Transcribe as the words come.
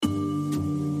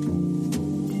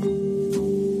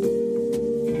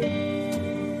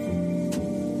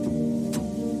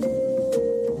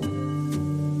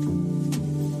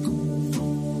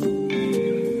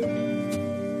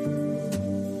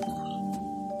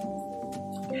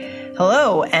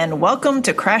Hello, and welcome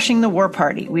to Crashing the War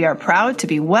Party. We are proud to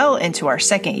be well into our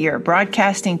second year of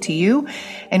broadcasting to you,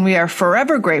 and we are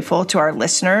forever grateful to our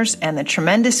listeners and the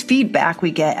tremendous feedback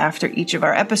we get after each of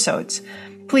our episodes.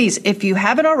 Please, if you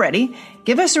haven't already,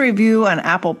 give us a review on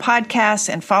Apple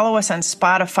Podcasts and follow us on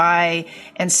Spotify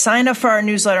and sign up for our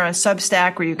newsletter on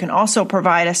Substack, where you can also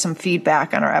provide us some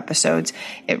feedback on our episodes.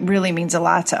 It really means a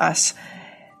lot to us.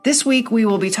 This week, we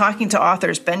will be talking to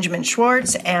authors Benjamin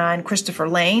Schwarz and Christopher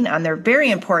Layne on their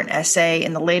very important essay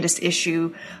in the latest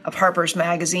issue of Harper's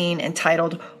Magazine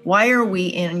entitled, "Why Are We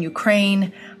in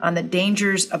Ukraine? On the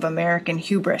Dangers of American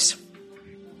Hubris."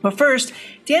 But first,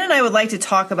 Dan and I would like to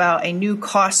talk about a new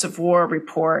costs of war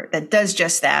report that does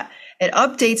just that. It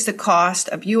updates the cost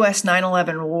of U.S.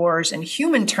 9/11 wars in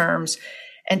human terms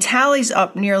and tallies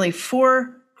up nearly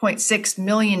 4.6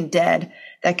 million dead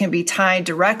that can be tied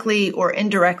directly or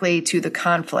indirectly to the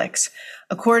conflicts.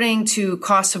 According to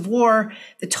Costs of War,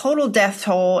 the total death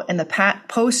toll in the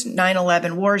post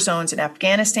 9/11 war zones in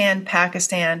Afghanistan,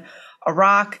 Pakistan,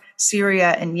 Iraq,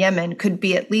 Syria, and Yemen could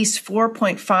be at least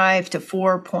 4.5 to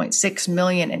 4.6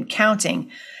 million and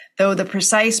counting, though the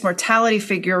precise mortality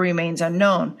figure remains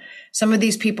unknown. Some of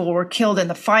these people were killed in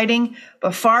the fighting,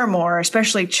 but far more,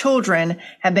 especially children,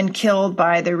 have been killed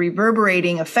by the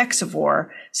reverberating effects of war,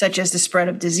 such as the spread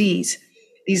of disease.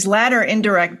 These latter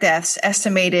indirect deaths,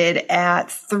 estimated at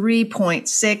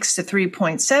 3.6 to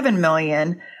 3.7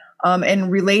 million,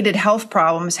 and related health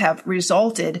problems have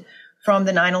resulted from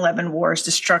the 9/11 war's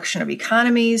destruction of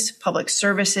economies, public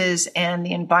services, and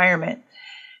the environment.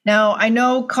 Now, I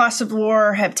know costs of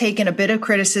war have taken a bit of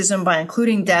criticism by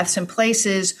including deaths in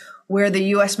places where the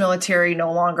U.S. military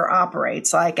no longer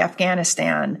operates, like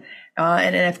Afghanistan,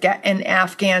 and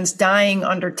Afghans dying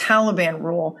under Taliban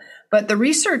rule. But the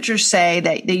researchers say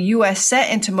that the U.S.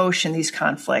 set into motion these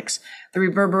conflicts, the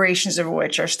reverberations of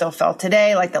which are still felt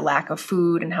today, like the lack of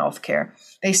food and healthcare.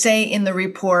 They say in the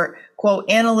report,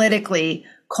 quote, analytically,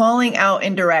 calling out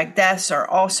indirect deaths are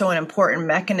also an important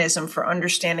mechanism for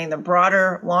understanding the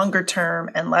broader, longer-term,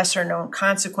 and lesser-known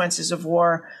consequences of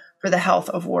war for the health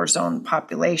of war zone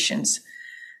populations.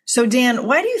 So, Dan,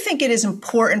 why do you think it is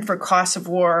important for costs of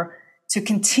war to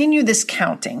continue this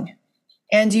counting?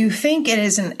 And do you think it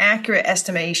is an accurate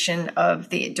estimation of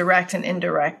the direct and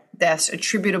indirect deaths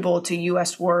attributable to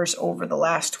U.S. wars over the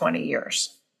last 20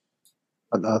 years?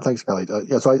 Thanks, Kelly.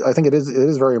 So I think it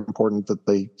is very important that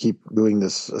they keep doing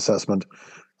this assessment.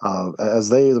 As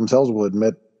they themselves will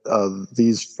admit,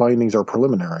 these findings are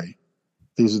preliminary.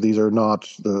 These are not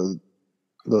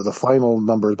the final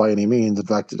numbers by any means. In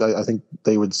fact, I think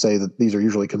they would say that these are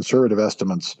usually conservative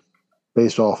estimates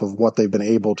based off of what they've been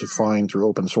able to find through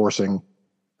open sourcing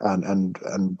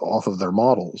and off of their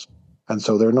models. And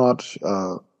so they're not,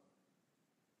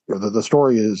 the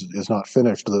story is not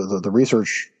finished. The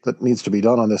research that needs to be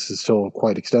done on this is still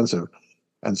quite extensive.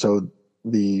 And so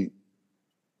the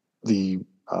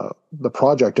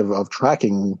project of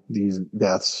tracking these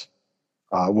deaths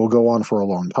will go on for a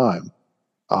long time.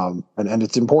 And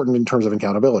it's important in terms of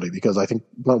accountability, because I think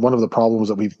one of the problems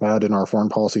that we've had in our foreign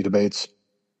policy debates,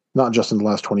 not just in the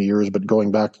last 20 years, but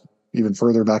going back even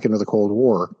further back into the Cold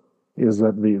War, is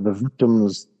that the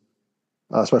victims,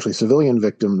 especially civilian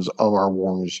victims of our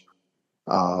wars,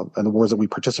 and the wars that we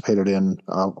participated in,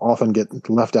 often get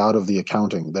left out of the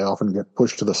accounting. They often get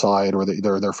pushed to the side, or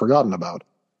they're forgotten about.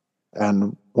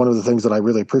 And one of the things that I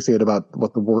really appreciate about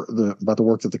the work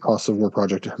that the Costs of War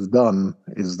Project has done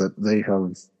is that they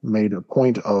have made a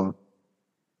point of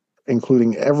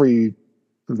including every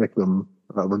victim,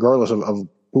 regardless of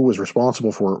who was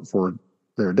responsible for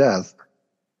their death,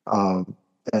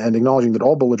 and acknowledging that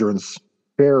all belligerents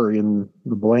share in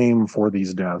the blame for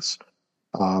these deaths.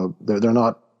 They're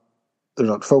not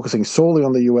focusing solely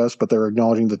on the U.S., but they're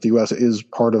acknowledging that the U.S. is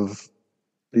part of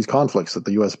these conflicts, that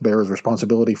the U.S. bears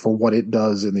responsibility for what it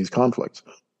does in these conflicts.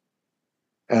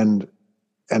 And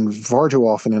far too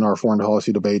often in our foreign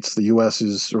policy debates, the U.S.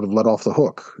 is sort of let off the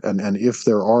hook. And if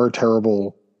there are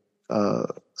terrible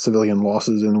civilian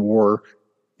losses in war,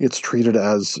 it's treated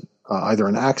as either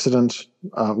an accident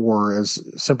or as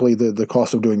simply the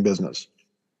cost of doing business.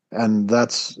 And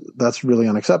that's really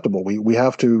unacceptable. We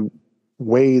have to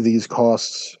weigh these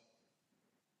costs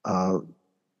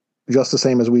just the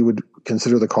same as we would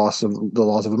consider the costs of the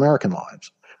loss of American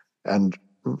lives. And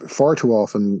far too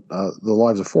often, the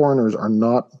lives of foreigners are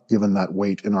not given that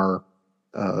weight in our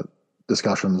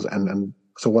discussions. And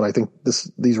so what I think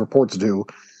these reports do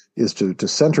is to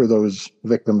center those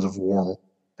victims of war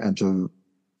and to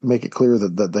make it clear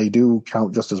that they do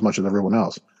count just as much as everyone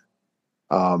else.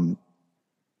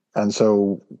 And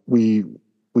so we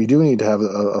do need to have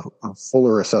a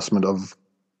fuller assessment of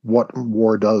what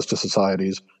war does to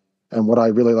societies. And what I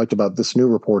really liked about this new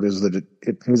report is that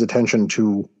it pays attention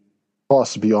to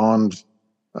costs beyond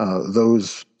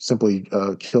those simply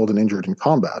killed and injured in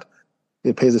combat.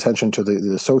 It pays attention to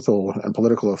the social and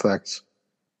political effects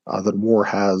that war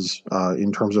has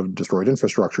in terms of destroyed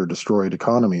infrastructure, destroyed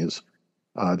economies,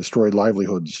 destroyed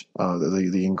livelihoods,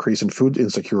 the increase in food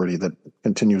insecurity that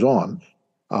continues on.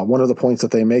 One of the points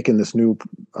that they make in this new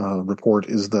report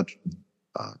is that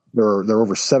there are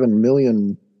over 7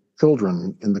 million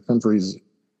children in the countries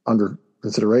under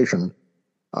consideration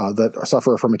that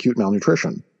suffer from acute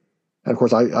malnutrition. And of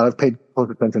course, I've paid close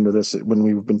attention to this when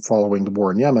we've been following the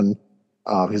war in Yemen,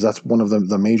 because that's one of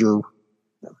the major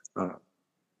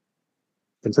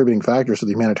contributing factors to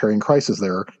the humanitarian crisis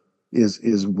there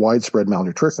is widespread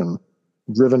malnutrition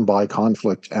driven by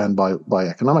conflict and by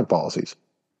economic policies.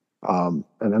 And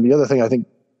then the other thing I think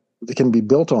that can be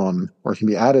built on or can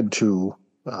be added to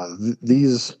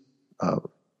these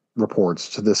reports,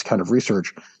 to this kind of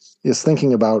research, is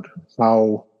thinking about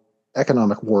how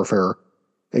economic warfare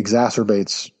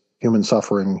exacerbates human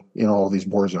suffering in all these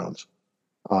war zones.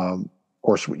 Of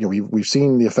course, we've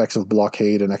seen the effects of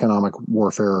blockade and economic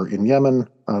warfare in Yemen,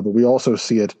 but we also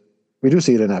see it. We do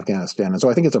see it in Afghanistan, and so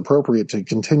I think it's appropriate to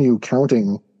continue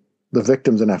counting the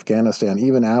victims in Afghanistan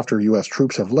even after U.S.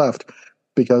 troops have left,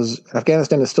 because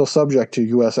Afghanistan is still subject to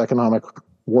U.S. economic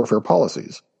warfare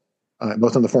policies,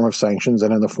 both in the form of sanctions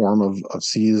and in the form of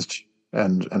seized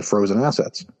and frozen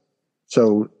assets.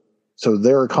 So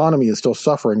their economy is still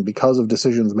suffering because of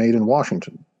decisions made in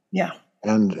Washington. Yeah.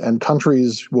 And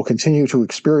countries will continue to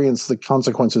experience the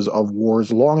consequences of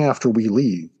wars long after we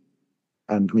leave.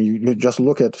 And I mean, you just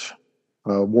look at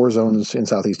war zones in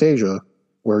Southeast Asia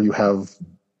where you have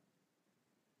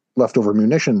leftover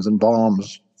munitions and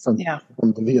bombs from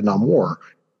the Vietnam War.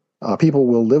 People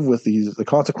will live with the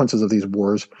consequences of these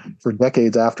wars for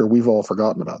decades after we've all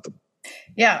forgotten about them.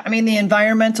 Yeah, I mean, the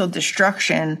environmental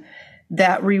destruction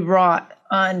that we wrought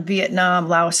on Vietnam,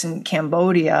 Laos, and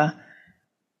Cambodia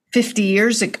 50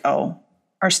 years ago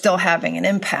are still having an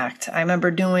impact. I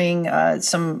remember doing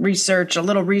some research, a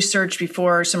little research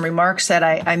before some remarks that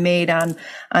I made on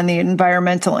the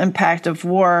environmental impact of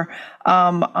war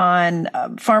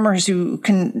on farmers who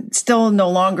can still no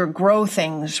longer grow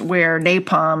things where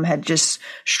napalm had just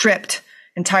stripped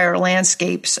entire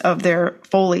landscapes of their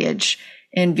foliage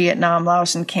in Vietnam,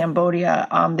 Laos, and Cambodia.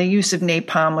 The use of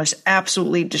napalm was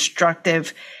absolutely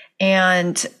destructive.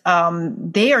 And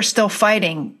they are still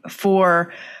fighting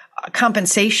for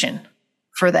compensation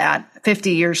for that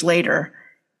 50 years later.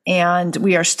 And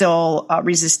we are still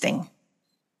resisting.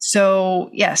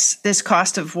 So, yes, this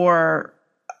cost of war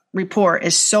report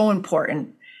is so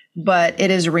important. But it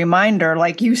is a reminder,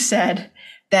 like you said,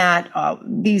 that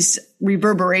these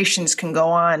reverberations can go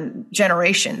on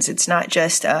generations. It's not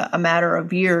just a matter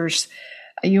of years.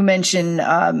 You mentioned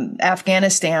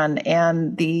Afghanistan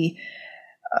and the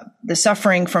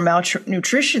suffering from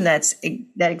malnutrition that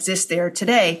exists there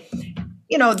today.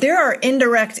 You know, there are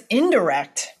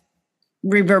indirect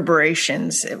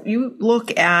reverberations. If you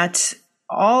look at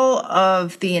all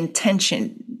of the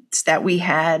intentions that we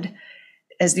had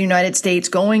as the United States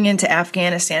going into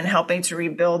Afghanistan, helping to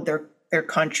rebuild their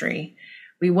country.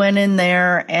 We went in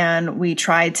there and we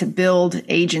tried to build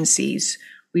agencies.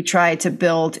 We tried to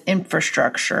build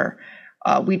infrastructure.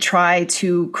 We tried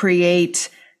to create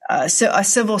a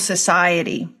civil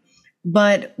society,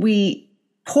 but we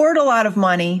poured a lot of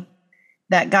money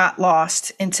that got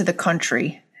lost into the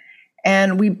country.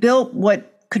 And we built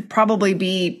what could probably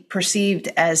be perceived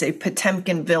as a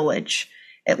Potemkin village.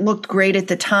 It looked great at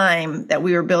the time that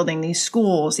we were building these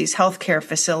schools, these healthcare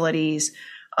facilities,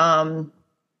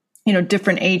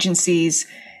 different agencies.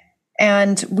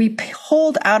 And we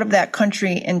pulled out of that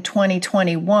country in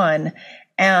 2021,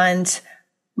 and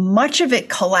much of it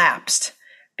collapsed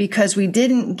because we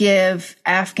didn't give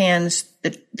Afghans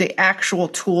the actual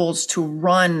tools to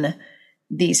run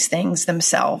these things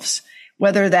themselves,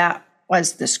 whether that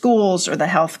was the schools or the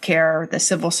healthcare, the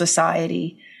civil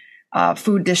society,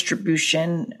 food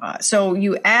distribution. So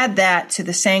you add that to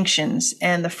the sanctions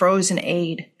and the frozen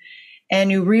aid,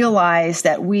 and you realize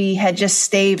that we had just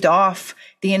staved off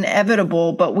the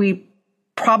inevitable, but we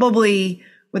probably,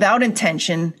 without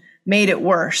intention, made it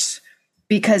worse,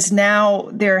 because now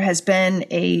there has been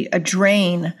a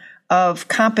drain of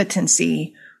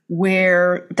competency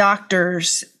where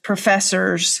doctors,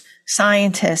 professors,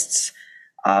 scientists,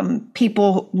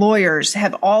 people, lawyers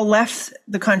have all left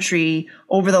the country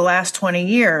over the last 20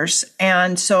 years.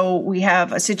 And so we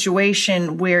have a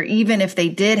situation where even if they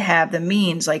did have the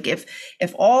means, like if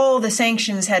all the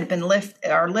sanctions had been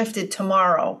lifted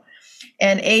tomorrow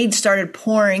and aid started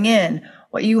pouring in,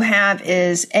 what you have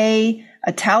is a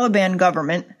Taliban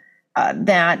government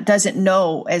that doesn't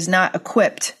know, is not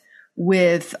equipped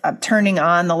with turning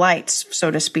on the lights,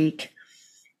 so to speak.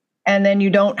 And then you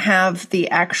don't have the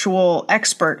actual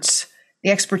experts,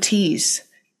 the expertise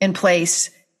in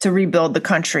place to rebuild the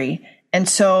country. And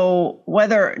so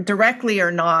whether directly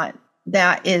or not,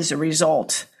 that is a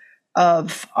result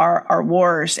of our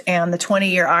wars and the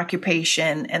 20-year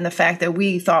occupation and the fact that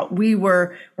we thought we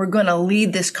were going to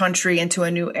lead this country into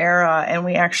a new era, and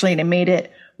we actually made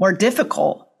it more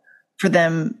difficult for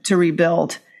them to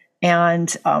rebuild. And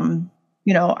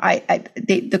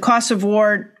the cost of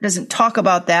war doesn't talk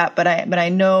about that, but I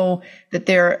know that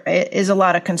there is a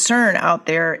lot of concern out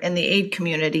there in the aid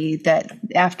community that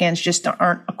Afghans just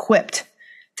aren't equipped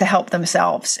to help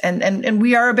themselves, and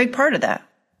we are a big part of that.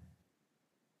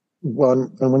 Well,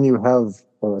 and when you have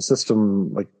a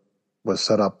system like was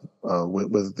set up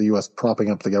with the U.S.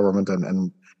 propping up the government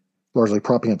and largely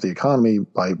propping up the economy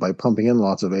by pumping in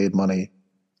lots of aid money,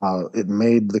 it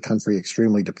made the country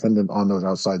extremely dependent on those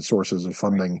outside sources of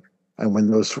funding. And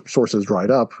when those sources dried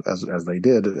up, as they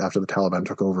did after the Taliban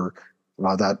took over,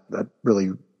 that really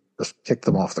just kicked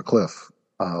them off the cliff.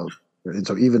 And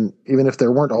so even if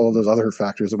there weren't all of those other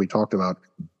factors that we talked about,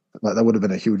 that would have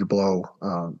been a huge blow,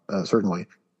 certainly.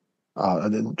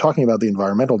 And then talking about the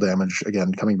environmental damage,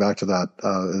 again, coming back to that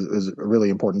is a really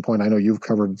important point. I know you've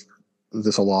covered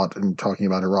this a lot in talking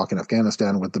about Iraq and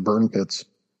Afghanistan with the burn pits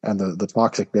and the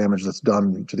toxic damage that's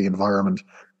done to the environment.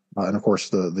 And of course,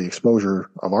 the exposure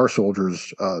of our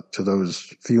soldiers to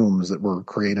those fumes that were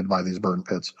created by these burn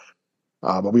pits.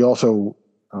 But we also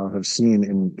have seen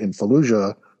in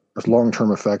Fallujah there's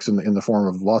long-term effects in the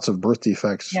form of lots of birth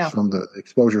defects from the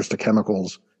exposures to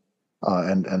chemicals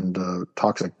and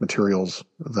toxic materials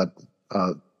that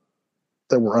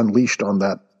were unleashed on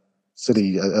that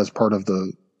city as part of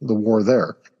the war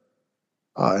there.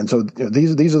 And so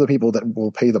these are the people that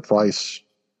will pay the price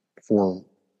for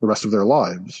the rest of their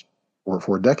lives or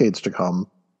for decades to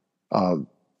come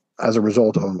as a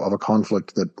result of a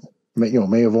conflict that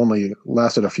may have only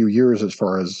lasted a few years as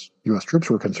far as U.S. troops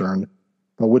were concerned,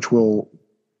 but which will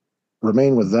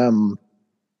remain with them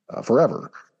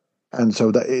forever. And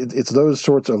so it's those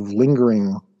sorts of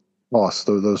lingering costs,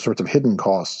 those sorts of hidden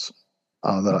costs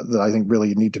that I think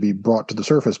really need to be brought to the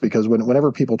surface, because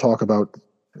whenever people talk about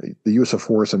the use of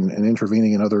force and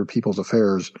intervening in other people's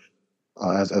affairs,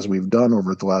 as we've done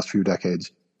over the last few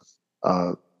decades,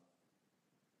 to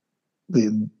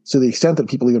the extent that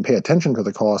people even pay attention to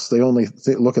the costs, they only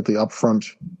look at the upfront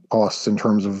costs in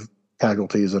terms of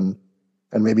casualties and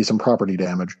maybe some property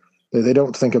damage. They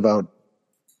don't think about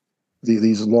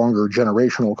these longer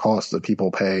generational costs that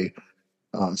people pay,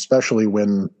 especially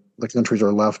when the countries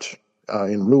are left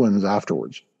in ruins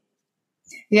afterwards.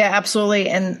 Yeah, absolutely.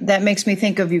 And that makes me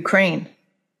think of Ukraine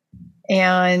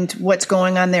and what's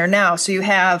going on there now. So you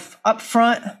have up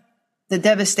front the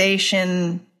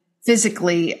devastation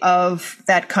physically of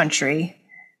that country,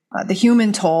 the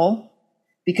human toll,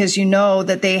 because you know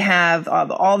that they have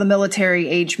all the military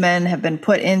age men have been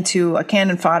put into a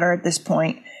cannon fodder at this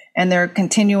point, and they're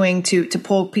continuing to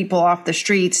pull people off the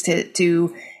streets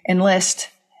to enlist.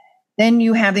 Then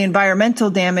you have the environmental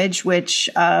damage, which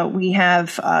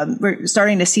we're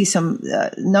starting to see some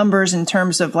numbers in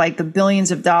terms of like the billions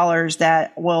of dollars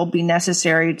that will be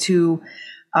necessary to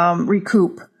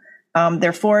recoup.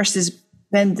 Their forest has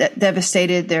been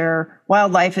devastated. Their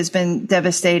wildlife has been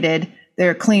devastated.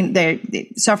 They're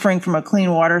suffering from a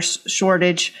clean water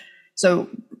shortage. So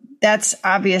that's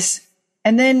obvious.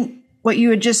 And then what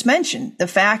you had just mentioned, the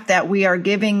fact that we are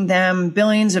giving them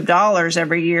billions of dollars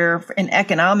every year in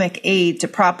economic aid to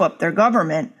prop up their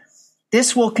government.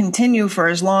 This will continue for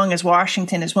as long as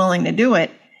Washington is willing to do it.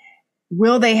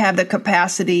 Will they have the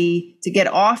capacity to get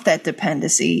off that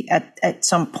dependency at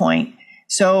some point?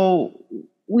 So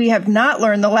we have not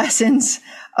learned the lessons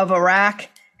of Iraq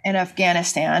and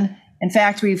Afghanistan. In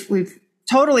fact, we've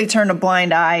totally turned a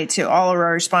blind eye to all of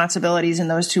our responsibilities in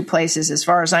those two places, as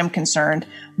far as I'm concerned.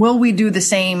 Will we do the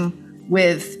same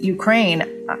with Ukraine?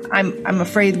 I'm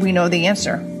afraid we know the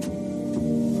answer.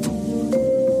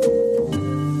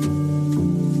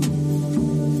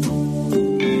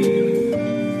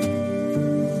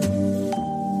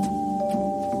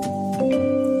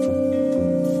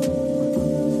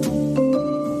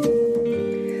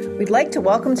 We'd like to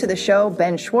welcome to the show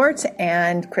Ben Schwarz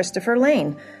and Christopher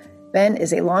Layne. Ben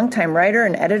is a longtime writer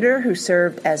and editor who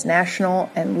served as national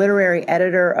and literary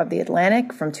editor of The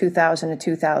Atlantic from 2000 to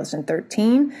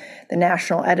 2013, the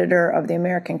national editor of the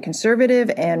American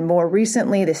Conservative, and more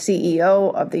recently, the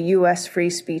CEO of the U.S. Free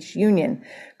Speech Union.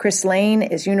 Chris Layne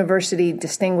is University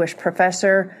Distinguished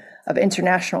Professor of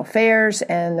International Affairs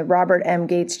and the Robert M.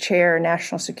 Gates Chair,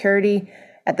 National Security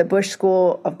at the Bush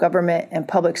School of Government and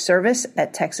Public Service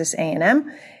at Texas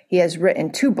A&M. He has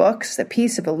written 2 books, The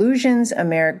Peace of Illusions,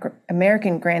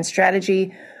 American Grand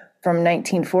Strategy from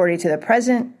 1940 to the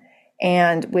Present,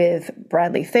 and with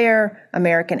Bradley Thayer,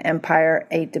 American Empire,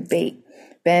 A Debate.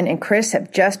 Ben and Chris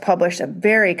have just published a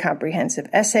very comprehensive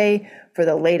essay for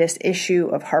the latest issue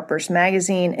of Harper's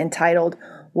Magazine entitled,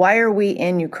 Why Are We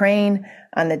in Ukraine?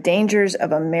 On the Dangers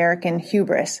of American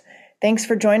Hubris. Thanks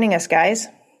for joining us, guys.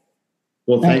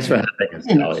 Well, thanks for having us,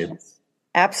 Kelly.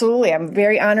 Absolutely. I'm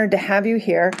very honored to have you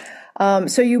here.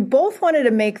 So you both wanted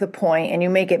to make the point, and you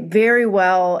make it very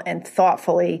well and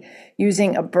thoughtfully,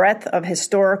 using a breadth of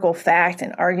historical fact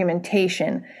and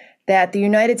argumentation, that the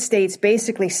United States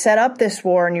basically set up this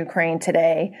war in Ukraine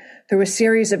today through a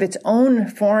series of its own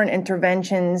foreign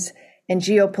interventions and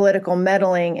geopolitical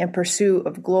meddling in pursuit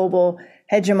of global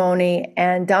hegemony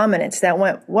and dominance that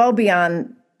went well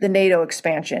beyond the NATO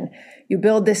expansion. You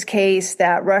build this case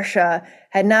that Russia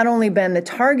had not only been the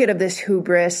target of this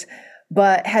hubris,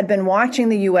 but had been watching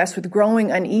the U.S. with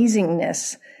growing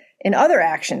uneasiness in other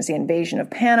actions, the invasion of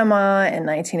Panama in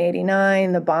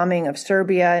 1989, the bombing of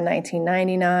Serbia in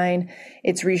 1999,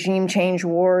 its regime change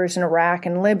wars in Iraq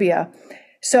and Libya.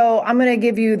 So I'm going to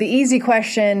give you the easy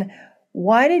question.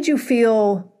 Why did you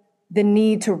feel the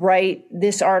need to write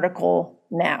this article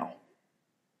now?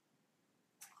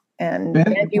 And Ben,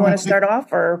 do you want to start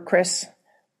off, or Chris?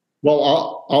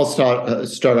 Well, I'll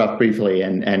start off briefly,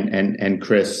 and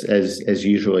Chris, as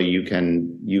usual, you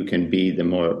can be the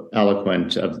more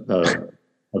eloquent of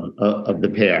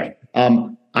the pair.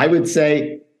 I would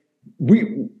say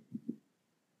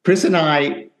Chris and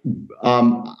I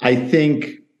think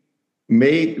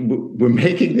we're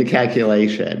making the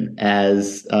calculation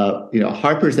as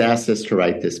Harper's asked us to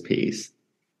write this piece,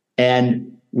 and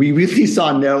we really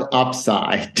saw no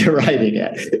upside to writing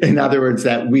it. In other words,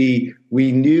 that we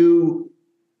knew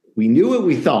what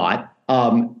we thought,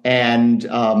 and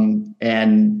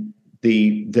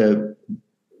the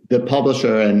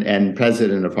publisher and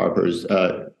president of Harper's,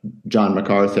 John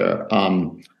MacArthur,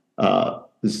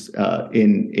 was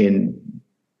in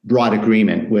broad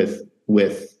agreement with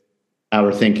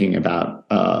our thinking about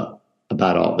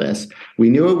all this. We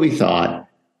knew what we thought,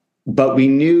 but we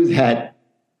knew that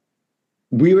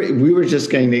we were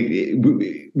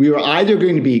either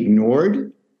going to be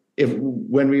ignored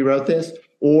when we wrote this,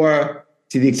 or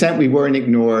to the extent we weren't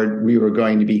ignored, we were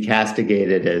going to be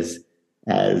castigated as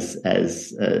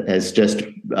just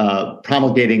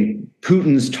promulgating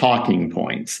Putin's talking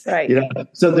points. Right.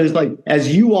 So there's, like,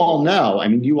 as you all know, I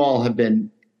mean, you all have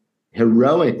been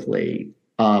heroically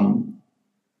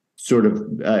sort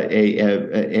of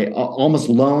almost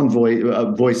lone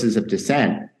voices of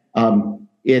dissent.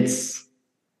 It's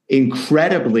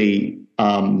incredibly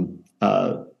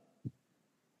the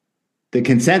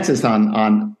consensus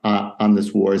on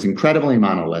this war is incredibly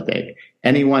monolithic.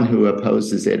 Anyone who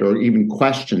opposes it or even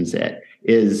questions it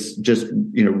is just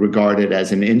regarded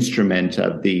as an instrument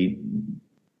of the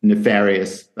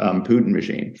nefarious Putin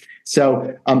regime.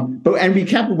 So, and we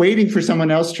kept waiting for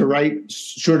someone else to write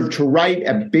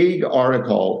a big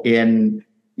article in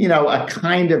a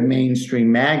kind of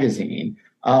mainstream magazine,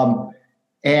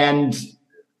 and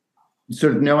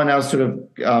sort of no one else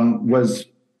was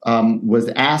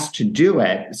asked to do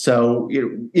it. So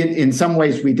in some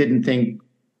ways we didn't think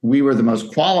we were the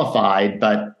most qualified,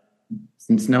 but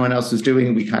since no one else was doing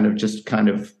it, we kind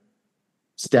of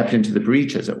stepped into the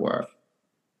breach, as it were.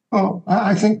 Oh,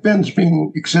 I think Ben's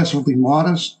being excessively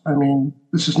modest. I mean,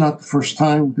 this is not the first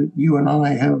time that you and I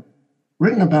have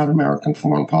written about American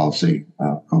foreign policy.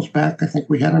 Goes back, I think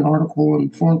we had an article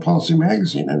in Foreign Policy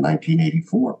magazine in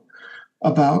 1984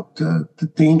 about the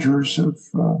dangers of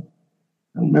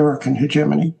American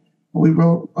hegemony. We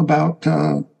wrote about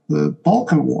the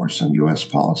Balkan Wars and U.S.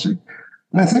 policy.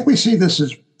 And I think we see this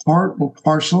as part and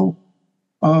parcel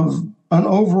of an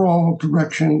overall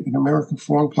direction in American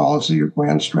foreign policy or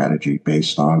grand strategy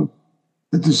based on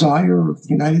the desire of the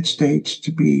United States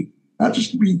to be, not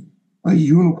just to be a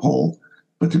unipole,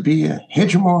 but to be a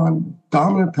hegemon,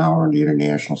 dominant power in the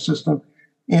international system.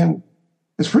 And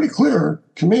it's pretty clear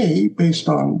to me, based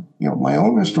on my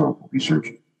own historical research,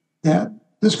 that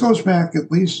this goes back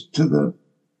at least to the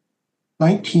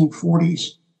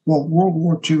 1940s, while World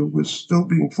War II was still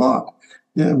being fought.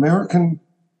 The American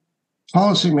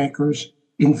policymakers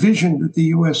envisioned that the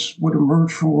U.S. would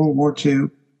emerge from World War II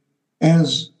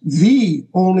as the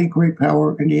only great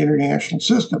power in the international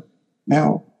system.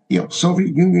 Now,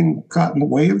 Soviet Union got in the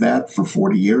way of that for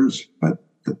 40 years, but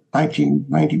in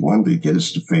 1991, they get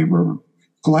us to favor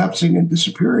collapsing and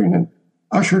disappearing. And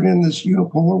ushered in this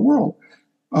unipolar world,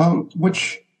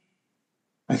 which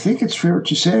I think it's fair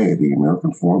to say the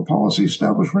American foreign policy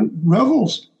establishment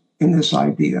revels in this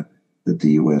idea that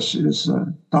the U.S. is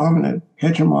dominant,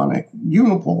 hegemonic,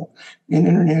 unipole in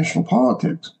international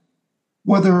politics.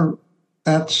 Whether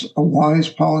that's a wise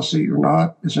policy or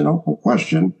not is an open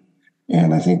question.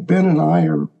 And I think Ben and I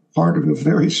are part of a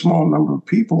very small number of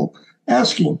people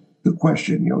asking the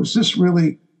question, is this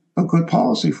really a good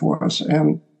policy for us?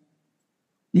 And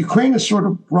Ukraine has sort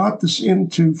of brought this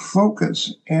into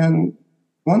focus. And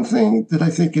one thing that I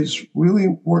think is really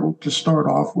important to start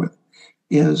off with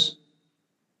is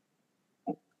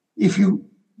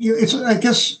I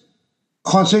guess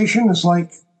causation is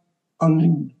like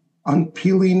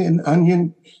unpeeling an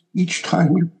onion. Each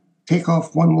time you take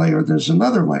off one layer, there's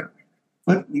another layer.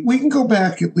 But we can go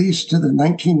back at least to the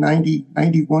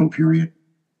 1990-91 period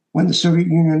when the Soviet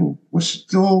Union was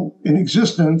still in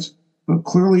existence, but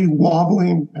clearly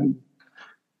wobbling. And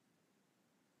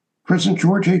President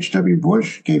George H.W.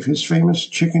 Bush gave his famous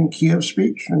Chicken Kiev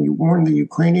speech, and he warned the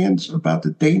Ukrainians about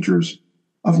the dangers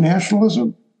of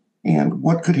nationalism and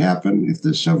what could happen if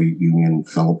the Soviet Union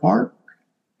fell apart.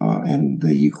 And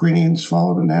the Ukrainians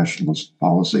followed a nationalist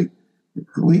policy that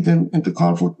could lead them into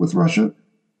conflict with Russia.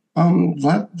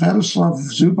 Vladislav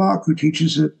Zubak, who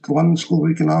teaches at the London School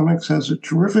of Economics, has a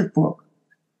terrific book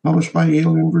published by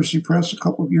Yale University Press a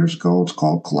couple of years ago. It's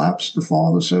called Collapse, the Fall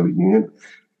of the Soviet Union.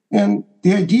 And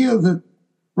the idea that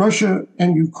Russia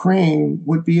and Ukraine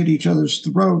would be at each other's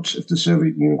throats if the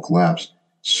Soviet Union collapsed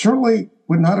certainly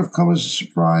would not have come as a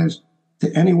surprise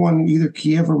to anyone in either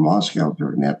Kiev or Moscow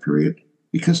during that period,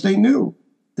 because they knew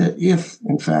that if,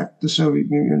 in fact, the Soviet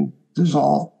Union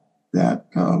dissolved, that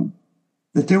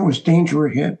there was danger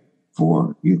ahead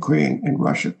for Ukraine and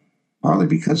Russia, partly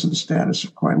because of the status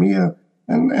of Crimea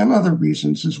and other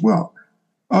reasons as well.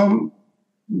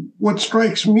 What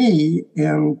strikes me,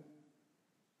 and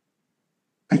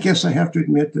I guess I have to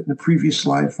admit that in a previous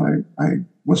life, I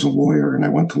was a lawyer and I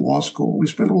went to law school. We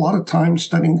spent a lot of time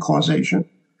studying causation.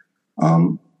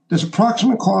 There's a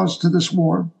proximate cause to this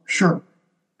war. Sure,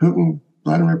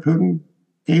 Vladimir Putin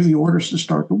gave the orders to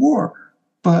start the war,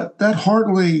 but that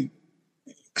hardly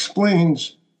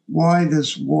explains why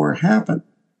this war happened.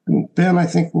 And Ben, I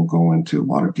think, will go into a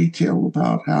lot of detail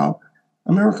about how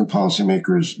American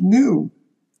policymakers knew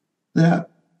that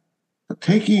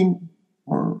taking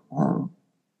or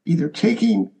either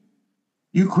taking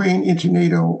Ukraine into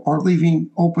NATO or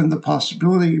leaving open the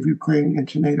possibility of Ukraine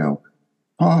into NATO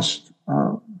crossed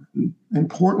an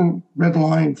important red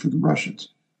line for the Russians.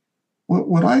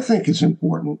 What I think is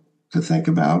important to think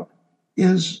about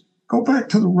is go back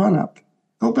to the run-up.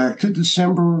 Go back to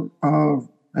December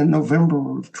and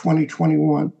November of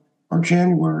 2021 or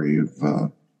January of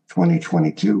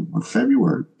 2022 or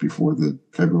February before the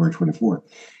February 24th.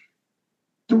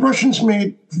 The Russians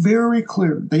made very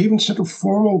clear, they even sent a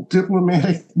formal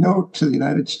diplomatic note to the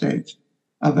United States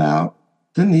about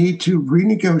the need to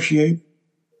renegotiate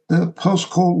the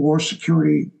post-Cold War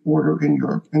security order in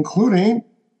Europe, including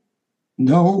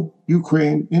no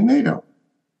Ukraine in NATO.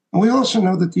 And we also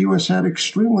know that the U.S. had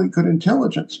extremely good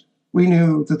intelligence. We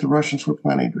knew that the Russians were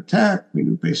planning to attack. We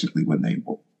knew basically when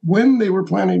they were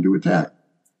planning to attack.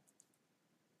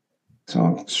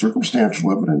 So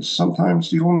circumstantial evidence,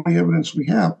 sometimes the only evidence we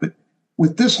have. But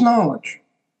with this knowledge,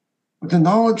 with the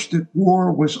knowledge that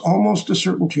war was almost a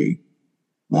certainty,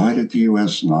 why did the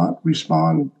U.S. not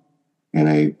respond in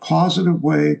a positive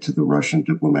way to the Russian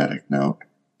diplomatic note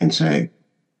and say,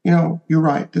 you're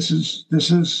right, this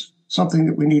is something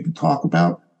that we need to talk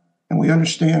about, and we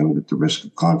understand that the risk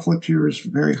of conflict here is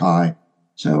very high.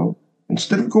 So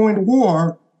instead of going to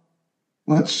war,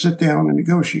 let's sit down and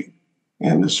negotiate.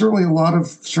 And there's certainly a lot of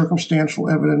circumstantial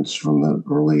evidence from the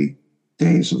early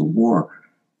days of the war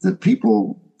that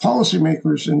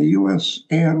policymakers in the U.S.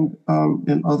 and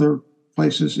in other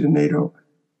places in NATO,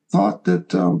 thought that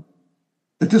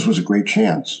this was a great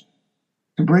chance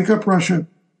to break up Russia,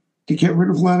 to get rid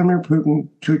of Vladimir Putin,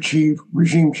 to achieve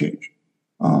regime change.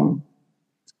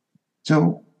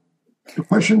 So the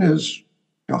question is,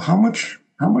 how much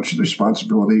of the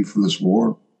responsibility for this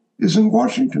war is in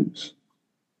Washington's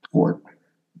court?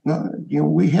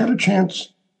 We had a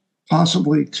chance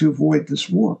possibly to avoid this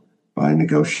war by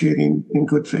negotiating in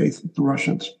good faith with the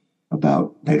Russians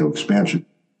about NATO expansion.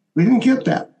 We didn't get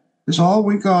that. Because all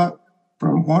we got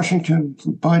from Washington,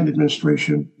 from the Biden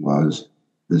administration, was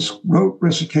this rote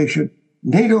recitation.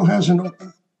 NATO has an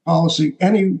open policy.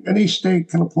 Any state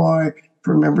can apply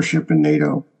for membership in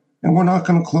NATO, and we're not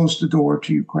going to close the door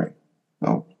to Ukraine.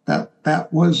 No,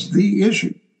 that was the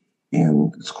issue.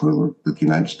 And it's clear that the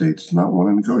United States does not want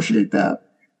to negotiate that.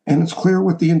 And it's clear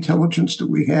with the intelligence that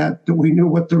we had that we knew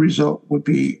what the result would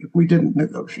be if we didn't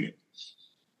negotiate.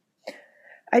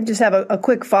 I just have a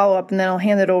quick follow-up, and then I'll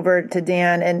hand it over to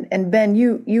Dan. And Ben,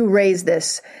 you raised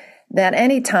this, that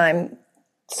anytime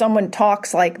someone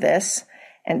talks like this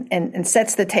and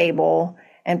sets the table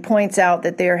and points out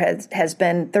that there has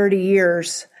been 30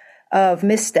 years of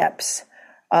missteps,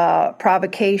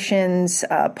 provocations,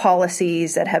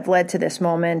 policies that have led to this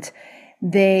moment,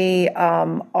 they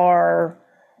are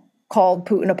called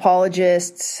Putin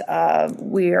apologists.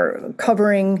 We are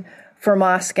covering for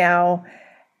Moscow.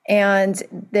 And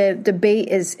the debate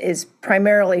is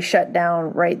primarily shut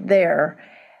down right there.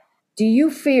 Do you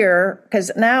fear,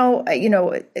 because now,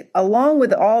 along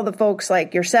with all the folks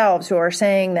like yourselves who are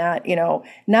saying that,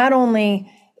 not only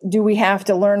do we have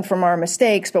to learn from our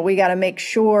mistakes, but we got to make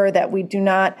sure that we do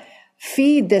not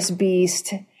feed this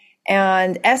beast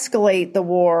and escalate the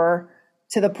war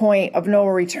to the point of no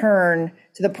return,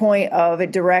 to the point of a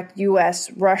direct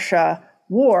U.S.-Russia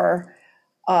war.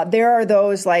 There are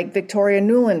those like Victoria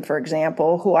Nuland, for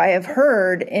example, who I have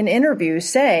heard in interviews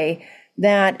say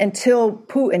that until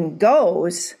Putin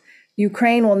goes,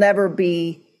 Ukraine will never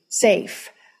be safe.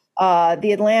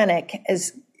 The Atlantic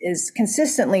is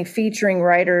consistently featuring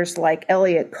writers like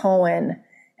Elliot Cohen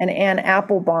and Ann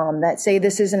Applebaum that say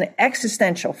this is an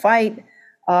existential fight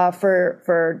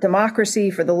for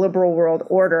democracy, for the liberal world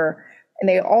order. And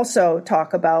they also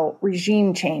talk about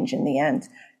regime change in the end.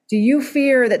 Do you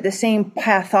fear that the same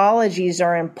pathologies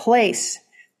are in place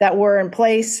that were in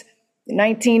place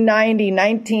 1990,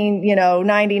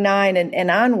 1999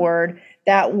 and onward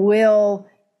that will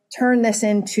turn this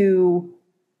into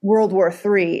World War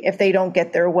III if they don't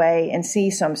get their way and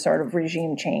see some sort of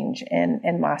regime change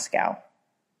in Moscow?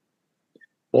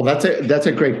 Well, that's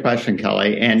a great question,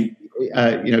 Kelly. And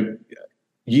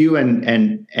you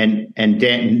and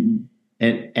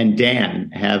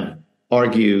Dan have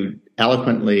argued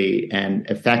eloquently and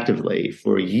effectively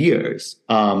for years,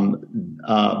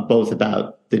 both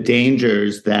about the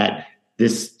dangers that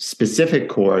this specific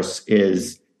course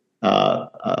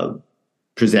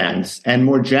presents, and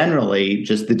more generally,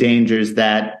 just the dangers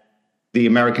that the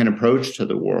American approach to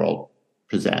the world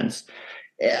presents.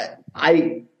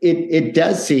 It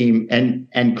does seem,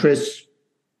 and Chris,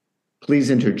 please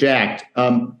interject.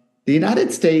 The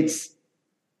United States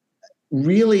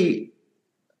really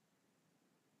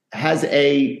has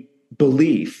a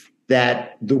belief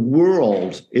that the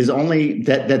world is only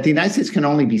that the United States can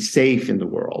only be safe in the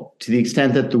world to the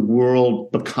extent that the world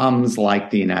becomes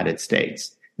like the United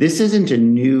States. This isn't a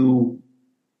new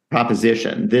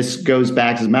proposition. This goes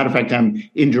back, as a matter of fact, I'm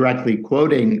indirectly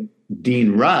quoting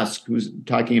Dean Rusk, who's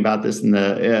talking about this in the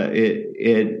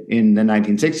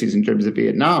 1960s in terms of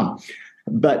Vietnam.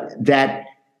 But that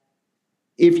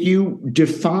if you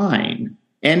define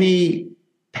any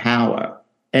power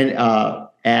and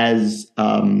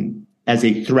as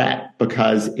a threat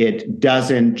because it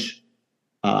doesn't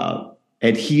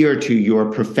adhere to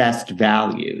your professed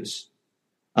values,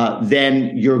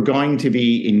 then you're going to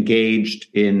be engaged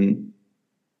in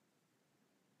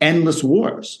endless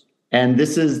wars. And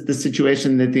this is the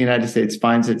situation that the United States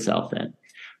finds itself in.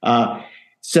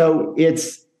 So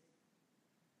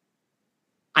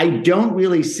I don't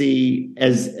really see,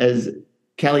 as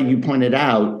Kelly, you pointed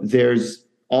out, there's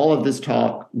all of this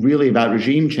talk really about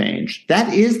regime change.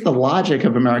 That is the logic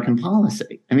of American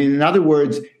policy. I mean, in other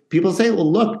words, people say,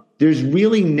 well, look, there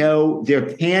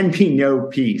can be no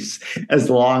peace as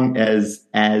long as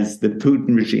the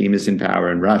Putin regime is in power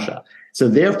in Russia. So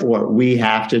therefore, we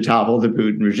have to topple the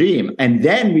Putin regime, and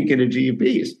then we can achieve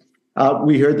peace.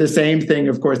 We heard the same thing.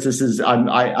 Of course, this is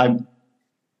I'm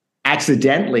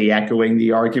accidentally echoing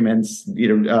the arguments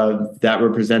that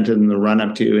were presented in the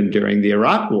run-up to and during the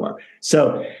Iraq War.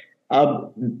 So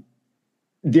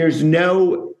there's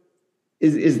no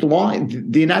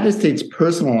the United States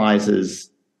personalizes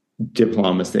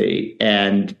diplomacy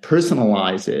and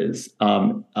personalizes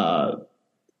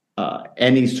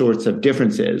any sorts of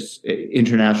differences,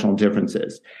 international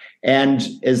differences. And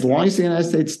as long as the United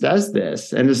States does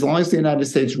this, and as long as the United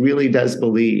States really does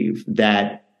believe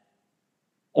that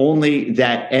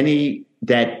any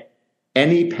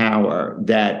power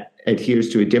that adheres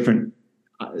to a different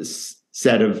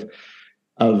set of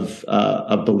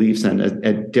beliefs and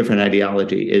a different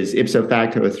ideology is ipso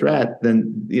facto a threat,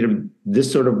 then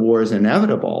this sort of war is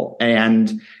inevitable.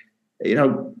 And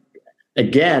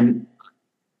again,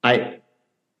 I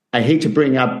hate to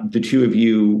bring up the two of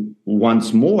you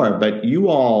once more, but you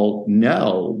all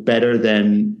know better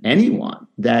than anyone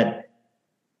that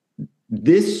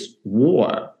this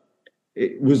war,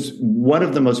 it was one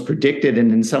of the most predicted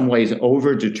and in some ways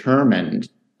overdetermined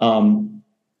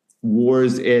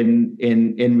wars in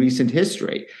recent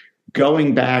history,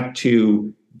 going back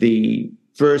to the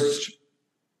first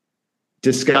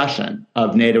discussion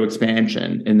of NATO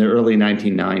expansion in the early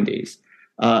 1990s.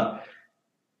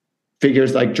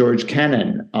 Figures like George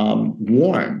Kennan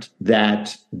warned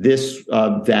that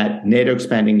that NATO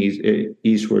expanding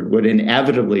eastward would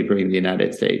inevitably bring the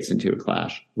United States into a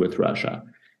clash with Russia,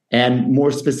 and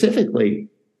more specifically,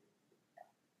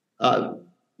 our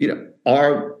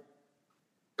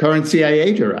current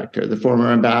CIA director, the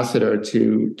former ambassador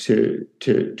to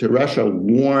Russia,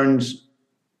 warned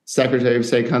Secretary of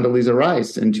State Condoleezza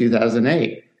Rice in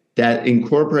 2008 that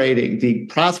the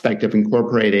prospect of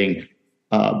incorporating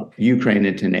Ukraine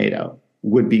into NATO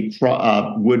would be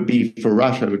for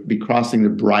Russia, would be crossing the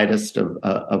brightest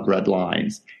of red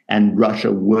lines, and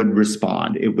Russia would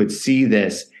respond. It would see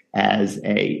this as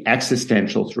an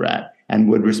existential threat and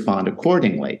would respond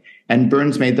accordingly. And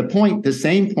Burns made the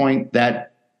same point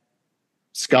that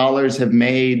scholars have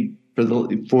made for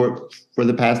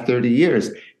the past 30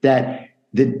 years, that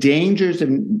the dangers of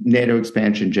NATO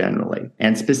expansion generally,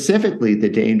 and specifically the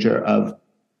danger of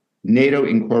NATO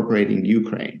incorporating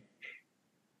Ukraine,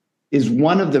 is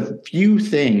one of the few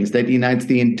things that unites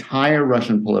the entire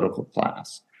Russian political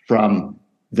class, from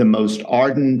the most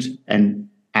ardent and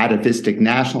atavistic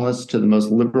nationalists to the most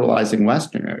liberalizing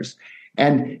Westerners.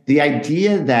 And the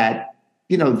idea that,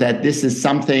 that this is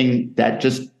something that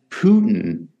just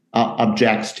Putin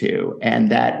objects to,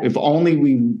 and that if only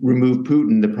we remove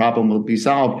Putin, the problem will be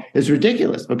solved, is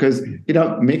ridiculous, because,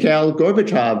 Mikhail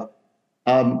Gorbachev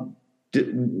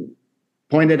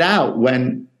pointed out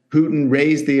when Putin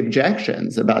raised the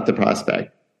objections about the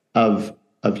prospect of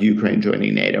Ukraine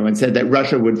joining NATO, and said that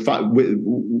Russia would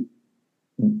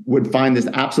find this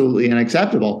absolutely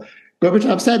unacceptable.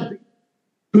 Gorbachev said,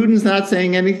 Putin's not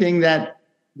saying anything that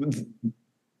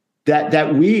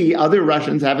we other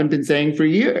Russians haven't been saying for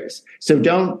years. So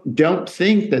don't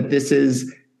think that this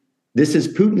is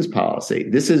Putin's policy.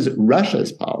 This is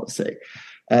Russia's policy.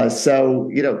 So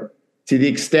to the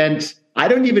extent, I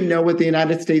don't even know what the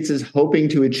United States is hoping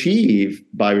to achieve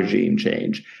by regime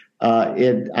change.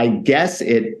 I guess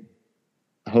it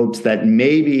hopes that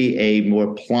maybe a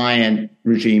more pliant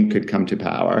regime could come to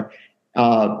power.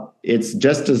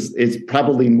 It's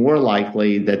probably more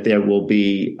likely that there will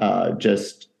be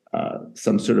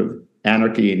some sort of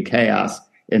anarchy and chaos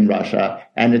in Russia.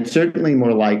 And it's certainly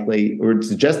more likely, or it's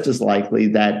just as likely,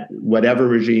 that whatever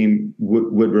regime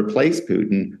would replace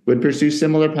Putin would pursue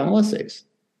similar policies.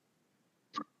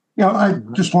 I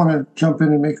just want to jump in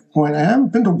and make a point. I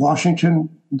haven't been to Washington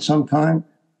in some time,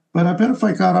 but I bet if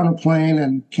I got on a plane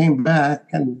and came back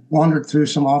and wandered through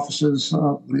some offices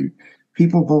of the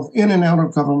people both in and out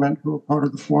of government who are part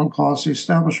of the foreign policy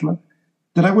establishment,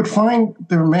 that I would find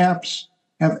their maps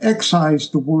have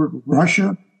excised the word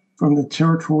Russia from the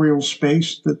territorial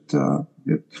space that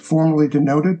it formerly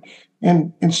denoted,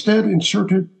 and instead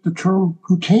inserted the term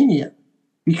Putania,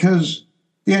 because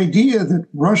the idea that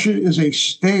Russia is a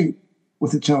state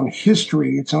with its own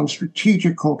history, its own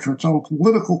strategic culture, its own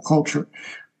political culture,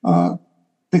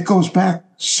 that goes back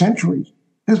centuries,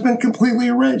 has been completely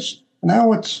erased.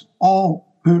 Now it's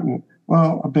all Putin.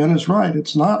 Well, Ben is right.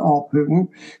 It's not all Putin.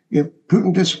 If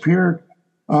Putin disappeared,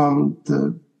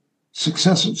 the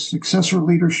successor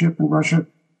leadership in Russia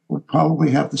would probably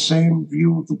have the same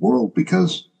view of the world,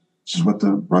 because this is what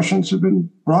the Russians have been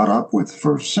brought up with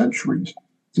for centuries,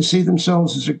 to see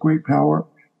themselves as a great power.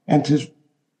 And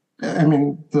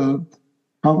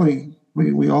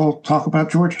we all talk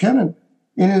about George Kennan.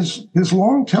 In his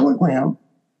long telegram,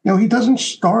 he doesn't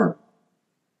start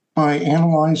by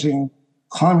analyzing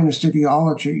communist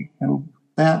ideology and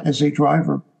that as a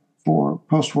driver for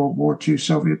post-World War II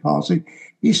Soviet policy.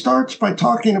 He starts by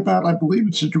talking about, I believe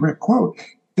it's a direct quote,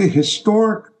 the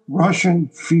historic Russian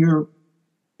fear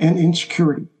and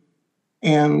insecurity,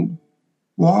 and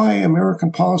why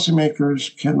American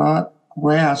policymakers cannot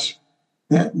grasp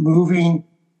that moving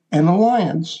an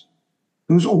alliance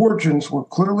whose origins were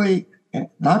clearly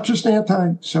not just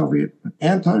anti-Soviet, but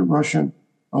anti-Russian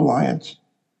alliance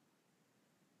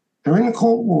during the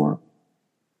Cold War,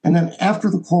 and then after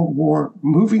the Cold War,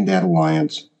 moving that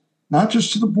alliance not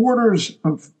just to the borders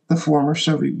of the former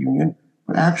Soviet Union,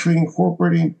 but actually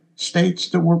incorporating states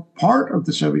that were part of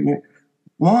the Soviet Union.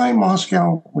 Why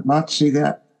Moscow would not see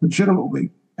that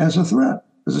legitimately as a threat,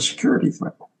 as a security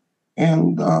threat.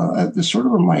 And there's sort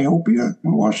of a myopia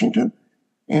in Washington.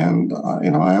 And,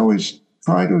 I always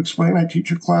try to explain, I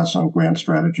teach a class on grand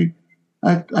strategy.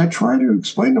 I try to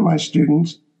explain to my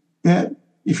students that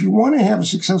if you want to have a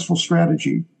successful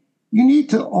strategy, you need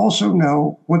to also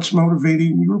know what's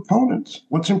motivating your opponents,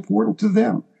 what's important to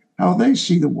them, how they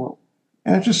see the world.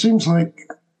 And it just seems like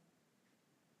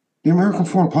the American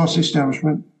foreign policy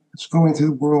establishment is going through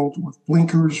the world with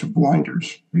blinkers or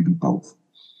blinders, maybe both.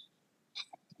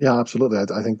 Yeah, absolutely.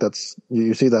 I think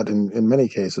you see that in many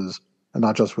cases, and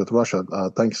not just with Russia.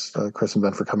 Thanks, Chris and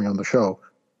Ben, for coming on the show.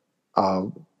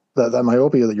 That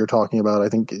myopia that you're talking about, I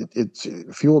think it's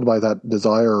fueled by that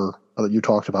desire that you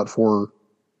talked about for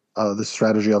this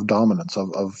strategy of dominance,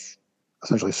 of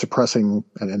essentially suppressing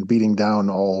and beating down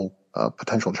all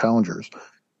potential challengers.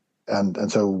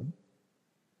 And so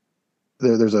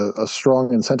there's a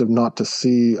strong incentive not to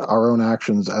see our own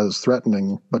actions as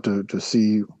threatening, but to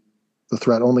see the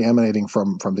threat only emanating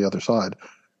from the other side.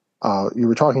 You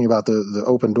were talking about the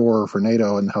open door for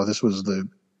NATO and how this was the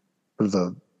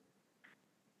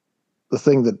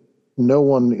thing that no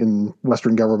one in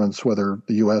Western governments, whether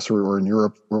the U.S. or in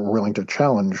Europe, were willing to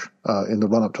challenge in the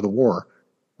run-up to the war,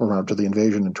 or run-up to the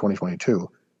invasion in 2022.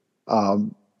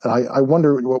 And I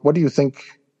wonder, what do you think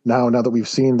now that we've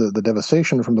seen the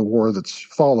devastation from the war that's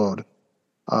followed?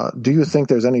 Do you think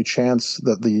there's any chance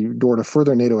that the door to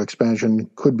further NATO expansion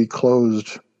could be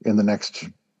closed in the next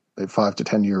 5 to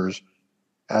 10 years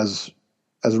as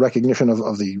recognition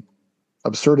of the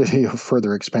absurdity of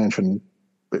further expansion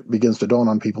begins to dawn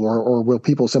on people, or will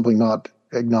people simply not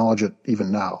acknowledge it even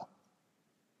now?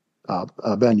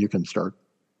 Ben, you can start.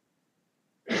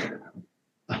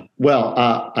 Well,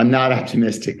 I'm not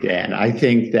optimistic, Dan. I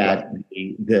think that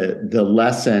the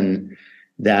lesson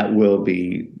that will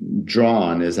be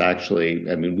drawn is actually,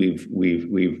 I mean,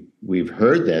 we've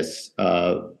heard this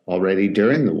already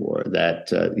during the war, that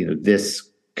this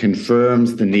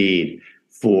confirms the need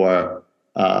for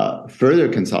further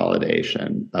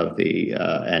consolidation of the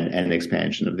and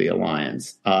expansion of the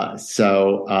alliance.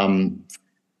 So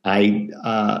I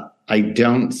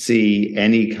don't see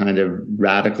any kind of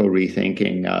radical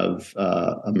rethinking of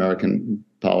American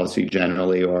policy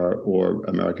generally, or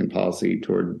American policy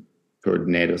toward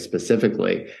NATO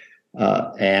specifically.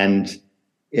 And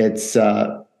it's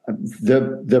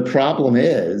the problem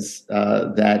is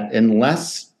that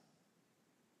unless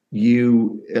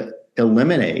you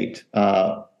eliminate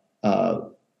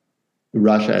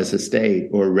Russia as a state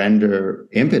or render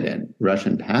impotent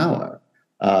Russian power,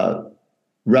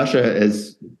 Russia,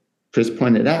 as Chris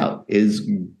pointed out, is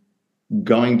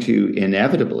going to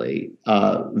inevitably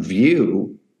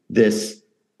view this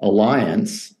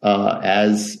alliance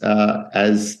as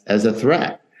a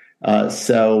threat.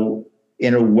 So,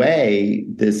 in a way,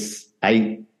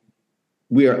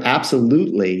 we are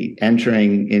absolutely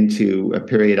entering into a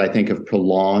period, I think, of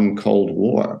prolonged Cold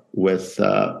War with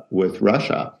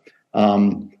Russia.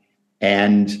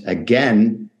 And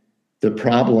again, the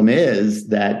problem is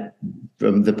that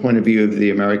from the point of view of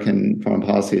the American foreign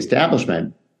policy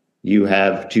establishment, you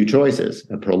have two choices: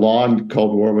 a prolonged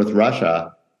Cold War with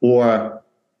Russia, or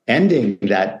ending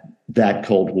that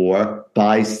Cold War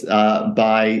by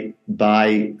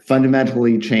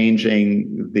fundamentally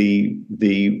changing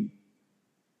the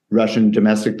Russian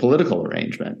domestic political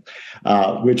arrangement,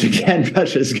 which again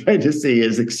Russia is going to see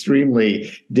as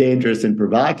extremely dangerous and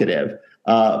provocative.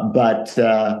 But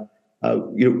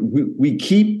we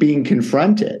keep being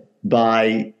confronted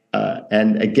by,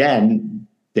 and again,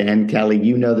 Dan Kelly,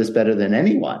 you know this better than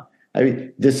anyone. I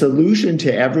mean, the solution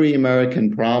to every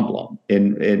American problem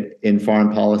in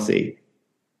foreign policy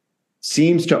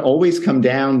seems to always come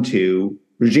down to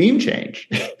regime change.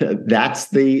 That's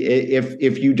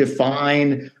if you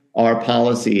define our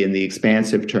policy in the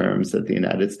expansive terms that the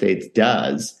United States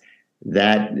does,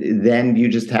 that then you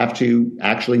just have to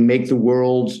actually make the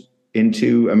world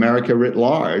into America writ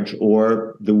large,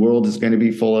 or the world is going to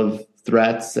be full of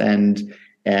threats and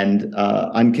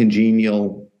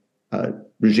uncongenial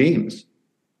regimes.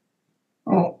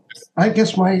 Oh, I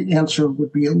guess my answer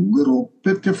would be a little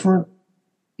bit different,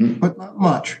 but not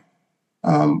much.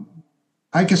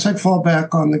 I guess I'd fall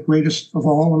back on the greatest of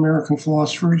all American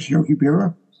philosophers, Yogi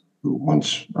Berra, who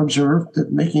once observed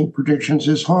that making predictions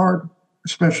is hard,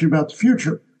 especially about the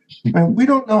future. And we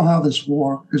don't know how this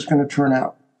war is going to turn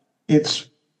out. It's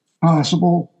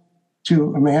possible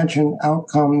to imagine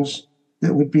outcomes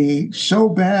that would be so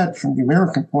bad from the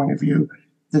American point of view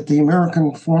that the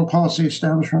American foreign policy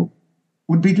establishment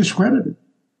would be discredited,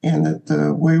 and that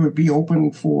the way would be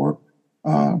open for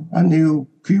a new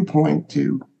viewpoint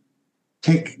to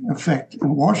take effect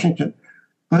in Washington.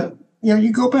 But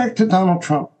you go back to Donald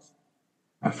Trump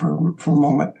for a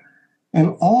moment,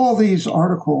 and all these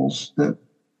articles that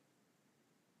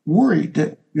worried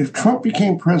that if Trump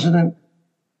became president,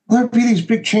 there'd be these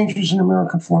big changes in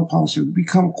American foreign policy. We'd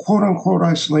become quote unquote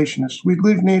isolationists. We'd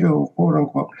leave NATO, quote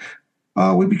unquote.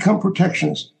 We'd become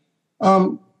protectionists.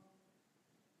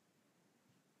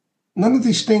 none of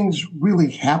these things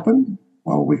really happened.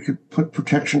 Well, we could put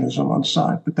protectionism on the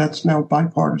side, but that's now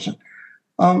bipartisan.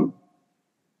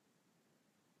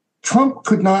 Trump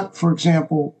could not, for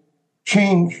example,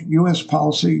 change U.S.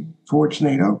 policy towards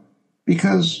NATO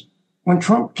because when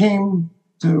Trump came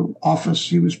to office,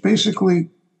 he was basically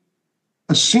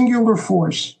a singular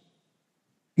force.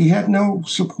 He had no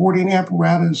supporting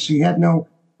apparatus. He had no,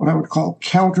 what I would call,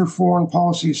 counter foreign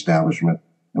policy establishment.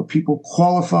 People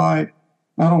qualified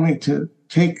not only to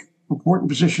take important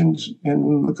positions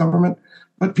in the government,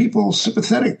 but people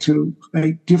sympathetic to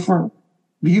a different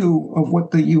view of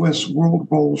what the U.S. world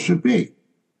role should be.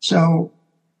 So,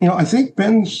 I think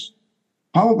Ben's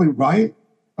probably right.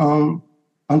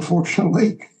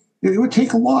 Unfortunately, it would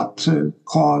take a lot to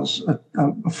cause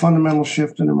a fundamental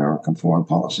shift in American foreign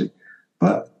policy.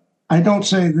 But I don't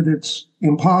say that it's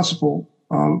impossible.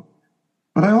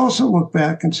 But I also look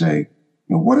back and say,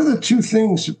 what are the two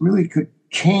things that really could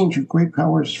change a great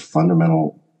power's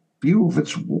fundamental view of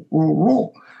its world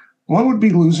role? One would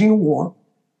be losing a war.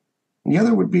 And the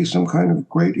other would be some kind of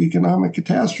great economic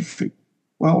catastrophe.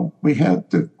 Well, we had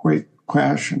the great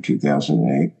crash in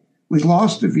 2008. We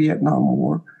lost the Vietnam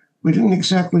War. We didn't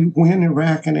exactly win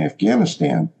Iraq and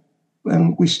Afghanistan.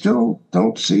 And we still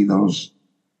don't see those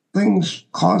things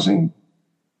causing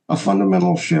a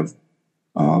fundamental shift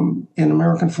in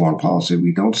American foreign policy.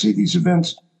 We don't see these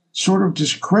events sort of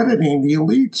discrediting the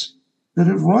elites that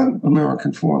have run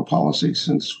American foreign policy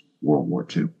since World War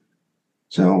II.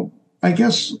 So I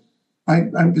guess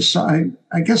I'm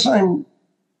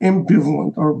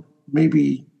ambivalent, or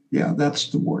maybe, that's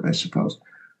the word, I suppose.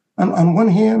 On one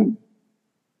hand,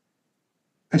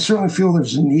 I certainly feel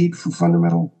there's a need for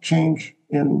fundamental change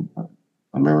in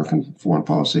American foreign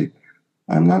policy.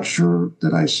 I'm not sure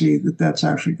that I see that that's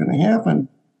actually going to happen.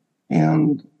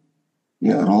 And,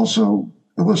 it also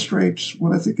illustrates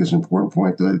what I think is an important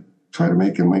point that I try to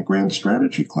make in my grand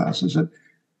strategy class, is that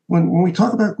when we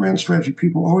talk about grand strategy,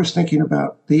 people are always thinking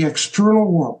about the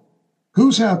external world.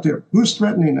 Who's out there? Who's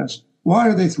threatening us? Why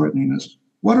are they threatening us?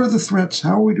 What are the threats?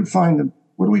 How we define them?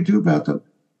 What do we do about them?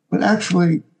 But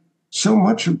actually, so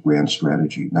much of grand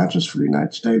strategy, not just for the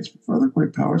United States, but for other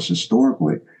great powers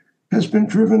historically, has been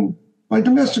driven by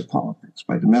domestic politics,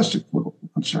 by domestic political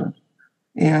concerns.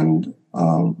 And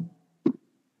I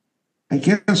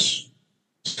guess,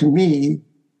 to me,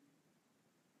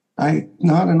 I'm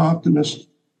not an optimist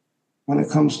when it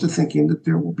comes to thinking that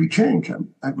there will be change.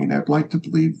 I mean, I'd like to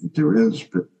believe that there is,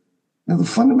 but the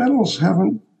fundamentals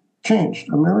haven't changed.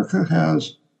 America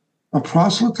has a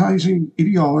proselytizing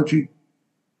ideology,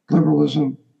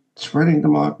 liberalism, spreading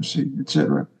democracy,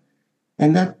 etc.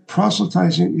 And that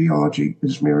proselytizing ideology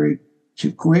is married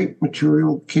to great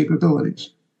material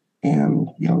capabilities. And,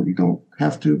 you don't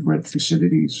have to have read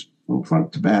Thucydides from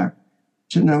front to back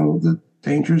to know the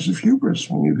dangers of hubris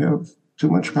when you have too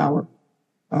much power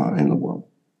in the world.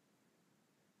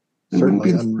 It wouldn't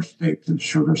be the first state to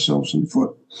shoot ourselves in the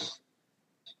foot.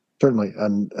 Certainly.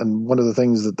 And one of the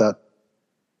things that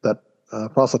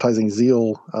proselytizing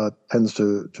zeal tends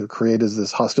to create is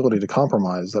this hostility to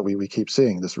compromise that we keep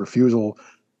seeing, this refusal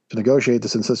to negotiate,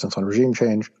 this insistence on regime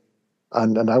change.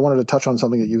 And I wanted to touch on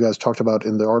something that you guys talked about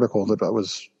in the article that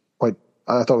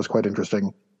I thought was quite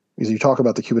interesting, because you talk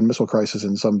about the Cuban Missile Crisis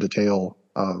in some detail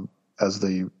as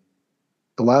the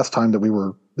last time that we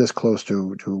were this close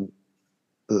to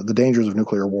the dangers of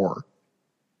nuclear war.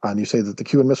 And you say that the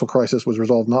Cuban Missile Crisis was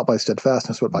resolved not by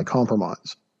steadfastness, but by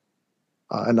compromise.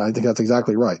 And I think that's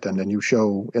exactly right. And you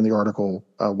show in the article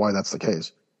why that's the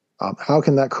case. How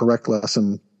can that correct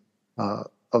lesson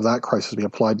of that crisis be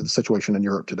applied to the situation in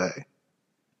Europe today?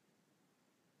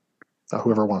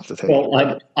 Whoever wants to take it.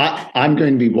 Well, I'm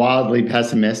going to be wildly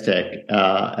pessimistic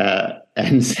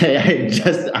and say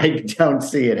I don't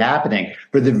see it happening,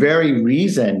 for the very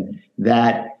reason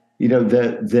that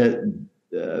the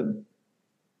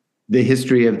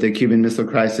history of the Cuban Missile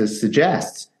Crisis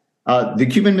suggests. The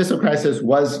Cuban Missile Crisis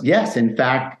was, yes, in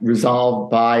fact, resolved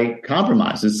by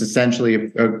compromise. It's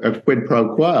essentially a quid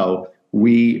pro quo.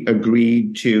 We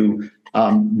agreed to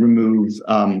remove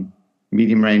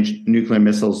medium-range nuclear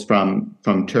missiles from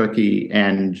Turkey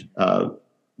and a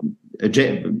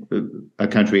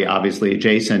country obviously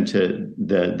adjacent to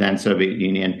the then Soviet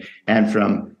Union, and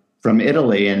from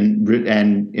Italy, and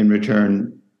in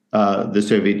return, the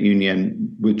Soviet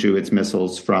Union withdrew its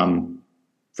missiles from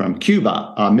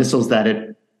Cuba, missiles that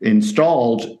it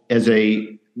installed as a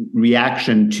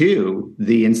reaction to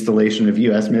the installation of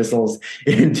U.S. missiles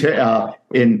in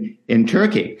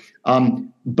Turkey.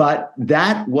 But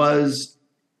that was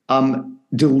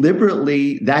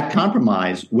that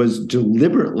compromise was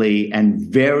deliberately and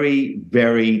very,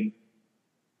 very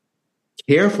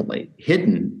carefully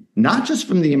hidden, not just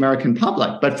from the American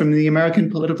public, but from the American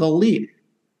political elite.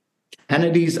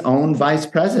 Kennedy's own vice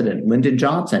president, Lyndon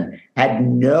Johnson, had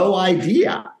no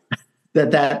idea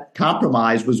that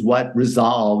compromise was what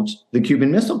resolved the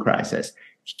Cuban Missile Crisis.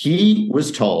 He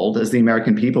was told, as the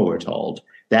American people were told,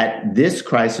 that this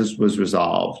crisis was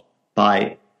resolved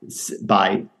by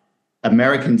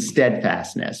American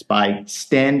steadfastness, by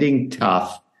standing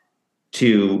tough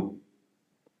to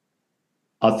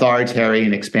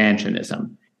authoritarian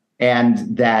expansionism,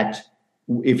 and that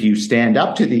if you stand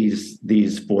up to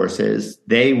these forces,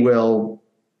 they will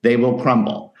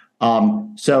crumble.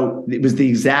 So it was the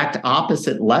exact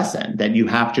opposite lesson, that you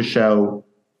have to show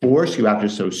force, you have to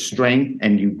show strength,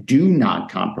 and you do not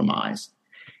compromise.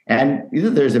 And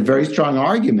there's a very strong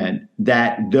argument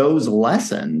that those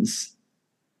lessons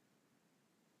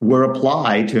were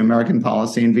applied to American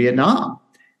policy in Vietnam.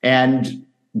 And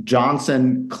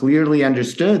Johnson clearly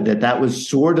understood that was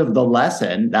sort of the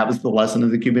lesson. That was the lesson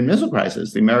of the Cuban Missile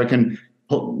Crisis. The American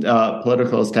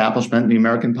political establishment and the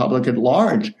American public at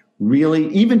large really,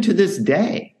 even to this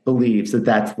day, believes that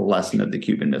that's the lesson of the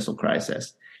Cuban Missile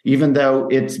Crisis, even though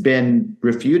it's been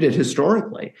refuted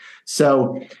historically.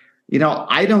 So,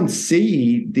 I don't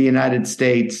see the United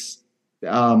States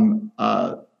in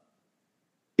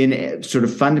sort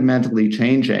of fundamentally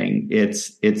changing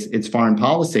its foreign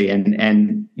policy.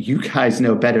 And you guys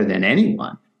know better than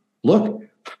anyone. Look,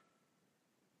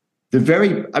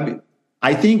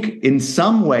 I think in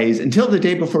some ways, until the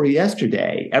day before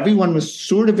yesterday, everyone was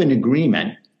sort of in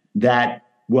agreement that,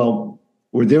 or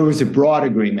there was a broad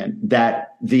agreement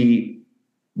that the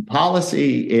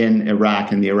policy in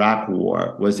Iraq and the Iraq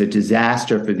War was a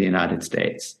disaster for the United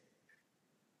States.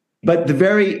 But the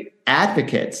very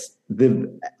advocates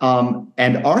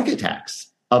and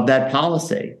architects of that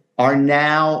policy are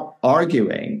now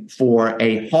arguing for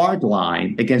a hard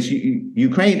line against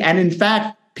Ukraine. And in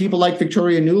fact, people like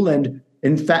Victoria Nuland,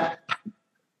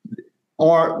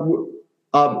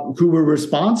 who were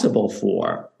responsible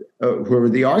for, who were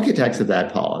the architects of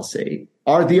that policy,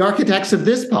 are the architects of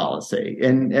this policy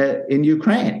in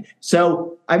Ukraine.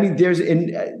 So, there's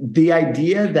the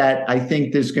idea that I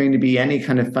think there's going to be any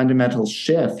kind of fundamental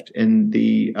shift in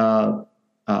the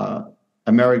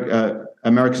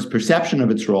America's perception of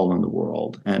its role in the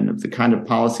world and of the kind of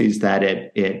policies that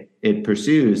it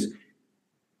pursues.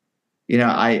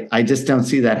 I just don't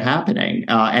see that happening.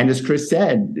 And as Chris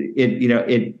said,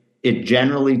 it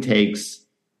generally takes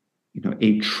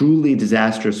a truly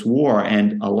disastrous war.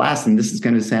 And alas, and this is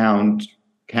going to sound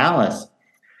callous,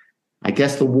 I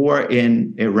guess the war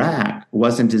in Iraq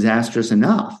wasn't disastrous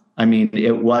enough.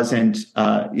 It wasn't.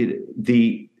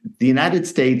 The United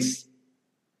States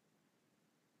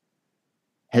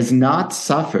has not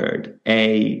suffered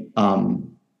a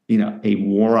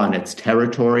war on its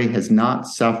territory, has not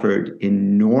suffered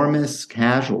enormous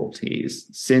casualties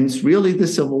since really the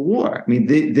Civil War.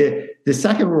 The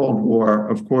Second World War,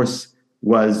 of course,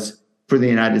 was for the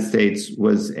United States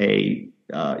was a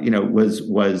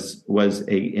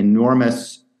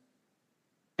enormous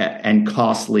and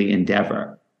costly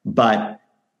endeavor. But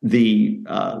the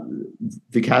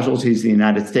casualties the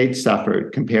United States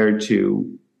suffered compared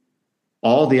to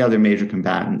all the other major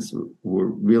combatants were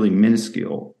really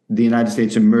minuscule. The United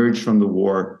States emerged from the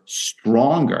war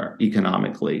stronger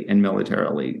economically and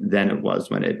militarily than it was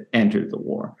when it entered the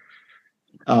war.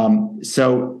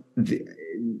 So the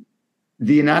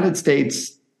United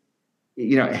States,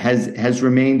 has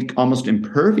remained almost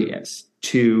impervious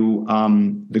to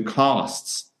the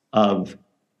costs of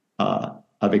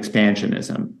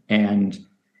expansionism. And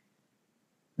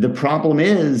the problem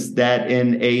is that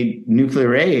in a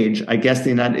nuclear age, I guess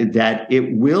that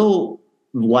it will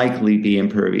likely be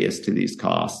impervious to these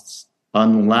costs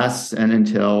unless and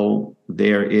until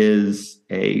there is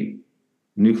a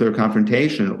nuclear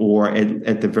confrontation, or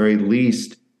at the very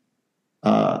least,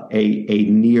 a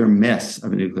near miss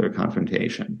of a nuclear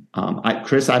confrontation.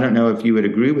 Chris, I don't know if you would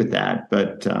agree with that,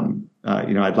 but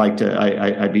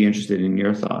I'd be interested in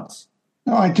your thoughts.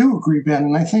 No, I do agree, Ben,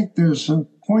 and I think there's a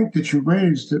point that you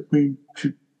raised that we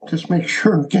should just make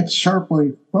sure it gets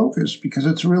sharply focused, because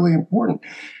it's really important.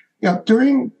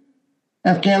 During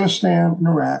Afghanistan and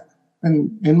Iraq,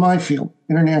 and in my field,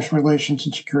 international relations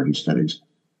and security studies,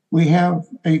 we have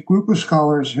a group of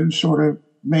scholars who sort of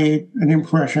made an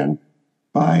impression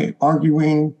by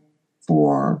arguing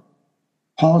for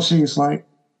policies like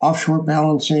offshore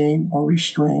balancing or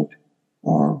restraint,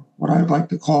 or what I would like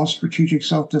to call strategic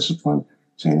self-discipline,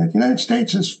 saying that the United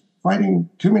States is fighting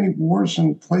too many wars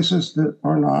in places that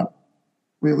are not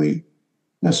really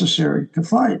necessary to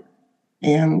fight.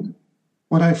 And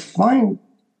what I find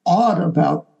odd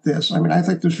about this. I mean, I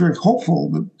think it was very hopeful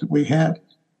that we had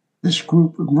this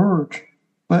group emerge,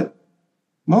 but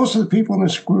most of the people in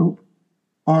this group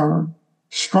are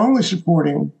strongly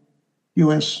supporting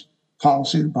U.S.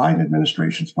 policy, the Biden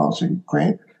administration's policy in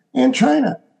Ukraine, and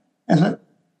China. And I,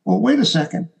 well, wait a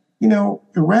second. You know,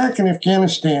 Iraq and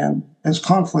Afghanistan as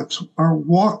conflicts are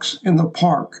walks in the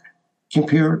park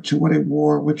compared to what a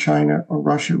war with China or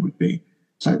Russia would be.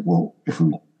 It's like, well, if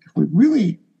we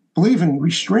really believe in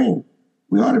restraint,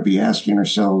 we ought to be asking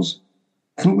ourselves,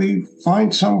 can we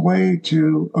find some way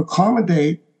to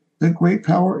accommodate the great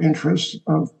power interests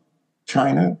of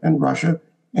China and Russia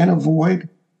and avoid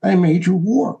a major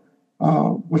war,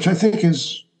 which I think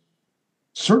is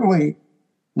certainly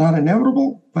not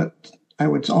inevitable, but I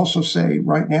would also say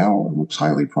right now it looks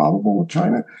highly probable with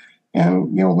China.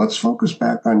 And, you know, let's focus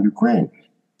back on Ukraine.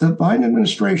 The Biden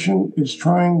administration is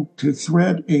trying to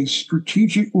thread a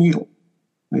strategic needle.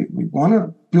 We want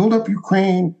to build up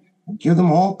Ukraine and give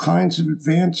them all kinds of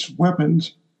advanced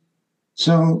weapons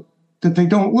so that they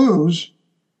don't lose.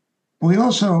 But we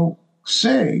also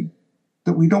say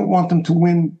that we don't want them to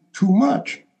win too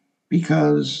much,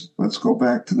 because let's go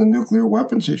back to the nuclear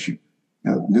weapons issue.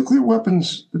 Now, nuclear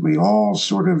weapons, we all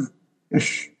sort of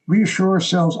reassure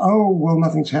ourselves, oh, well,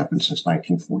 nothing's happened since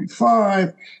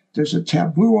 1945. There's a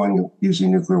taboo on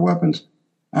using nuclear weapons.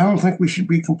 I don't think we should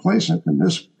be complacent in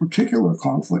this particular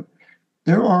conflict.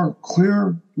 There are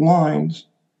clear lines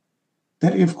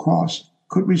that, if crossed,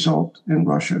 could result in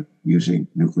Russia using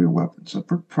nuclear weapons,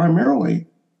 primarily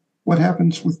what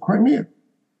happens with Crimea.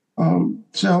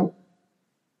 So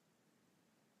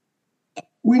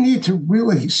we need to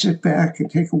really sit back and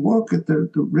take a look at the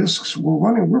risks we're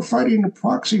running. We're fighting a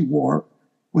proxy war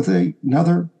with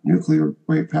another nuclear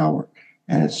great power.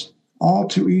 And it's all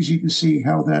too easy to see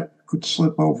how that could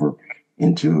slip over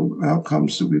into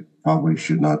outcomes that we probably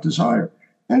should not desire.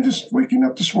 And just waking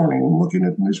up this morning and looking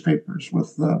at the newspapers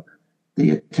with the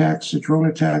attacks, the drone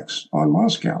attacks on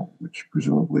Moscow, which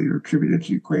presumably are attributed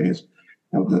to Ukrainians.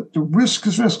 You know, the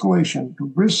risks of escalation,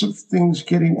 the risks of things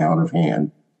getting out of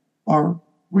hand are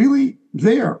really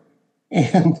there.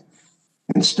 And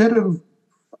instead of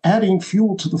adding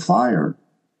fuel to the fire,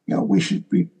 you know, we should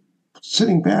be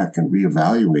sitting back and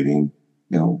reevaluating,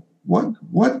 you know,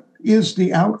 what is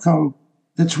the outcome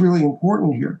that's really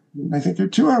important here. And I think there are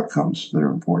two outcomes that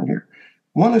are important here.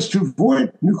 One is to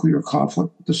avoid nuclear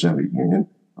conflict with the Soviet Union,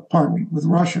 with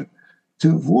Russia,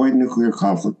 to avoid nuclear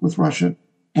conflict with Russia,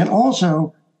 and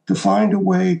also to find a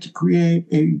way to create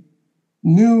a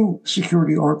new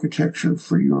security architecture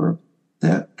for Europe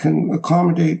that can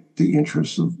accommodate the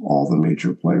interests of all the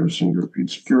major players in European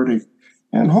security,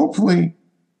 and hopefully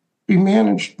be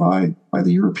managed by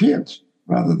the Europeans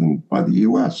rather than by the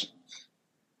U.S.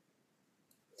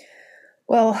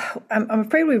 Well, I'm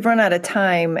afraid we've run out of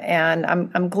time, and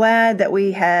I'm glad that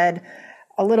we had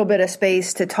a little bit of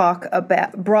space to talk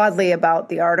broadly about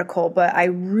the article, but I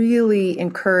really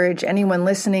encourage anyone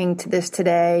listening to this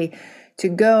today to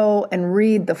go and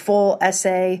read the full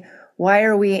essay, Why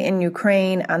Are We in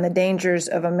Ukraine on the Dangers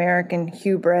of American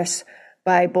Hubris,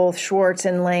 by both Schwarz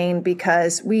and Layne,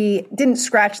 because we didn't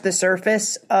scratch the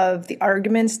surface of the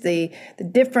arguments, the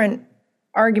different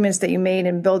arguments that you made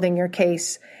in building your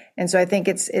case. And so I think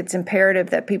it's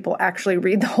imperative that people actually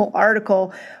read the whole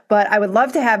article. But I would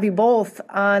love to have you both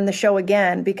on the show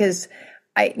again, because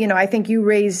I think you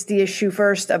raised the issue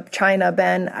first of China,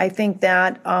 Ben. I think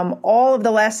that all of the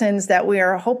lessons that we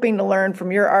are hoping to learn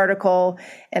from your article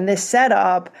and this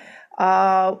setup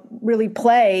really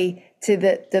play to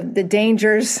the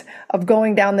dangers of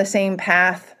going down the same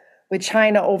path with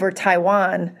China over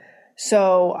Taiwan.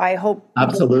 So I hope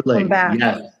absolutely come back.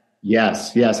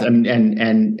 Yes. I mean,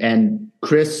 and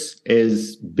Chris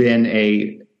has been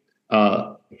a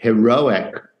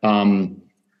heroic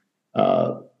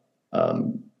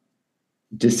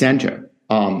dissenter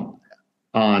on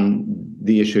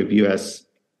the issue of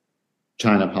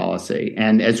U.S.-China policy.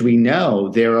 And as we know,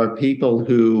 there are people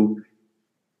who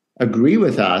agree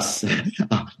with us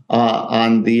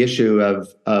on the issue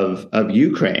of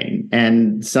Ukraine,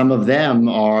 and some of them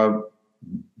are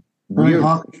weird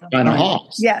kind of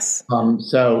hawks. Yes.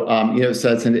 So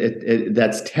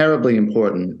that's terribly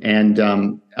important. And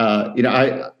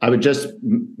I would just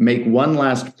make one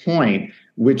last point,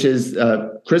 which is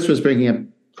Chris was bringing up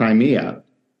Crimea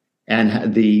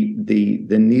and the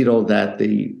needle that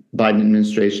the Biden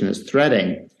administration is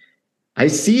threading. I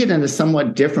see it in a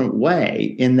somewhat different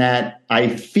way, in that I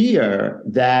fear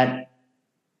that,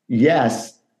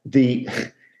 yes, that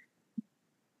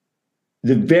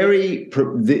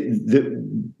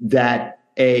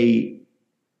a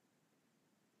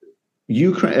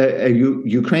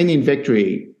Ukrainian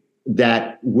victory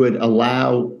that would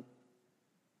allow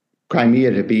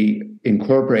Crimea to be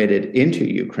incorporated into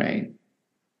Ukraine,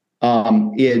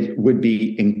 it would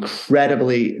be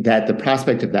the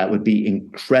prospect of that would be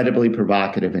incredibly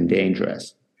provocative and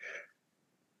dangerous,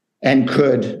 and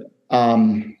could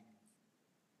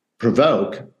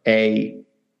provoke a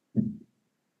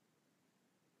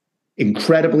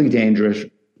incredibly dangerous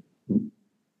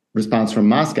response from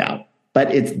Moscow.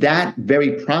 But it's that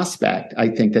very prospect, I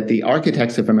think, that the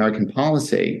architects of American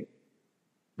policy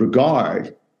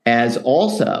regard as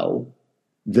also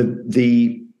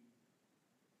the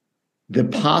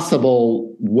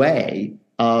possible way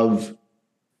of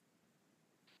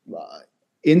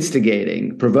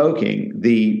instigating, provoking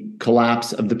the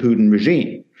collapse of the Putin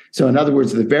regime. So in other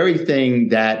words, the very thing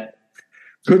that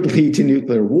could lead to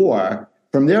nuclear war,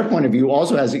 from their point of view,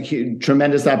 also has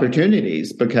tremendous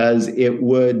opportunities, because it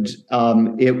would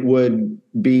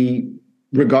be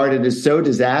regarded as so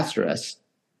disastrous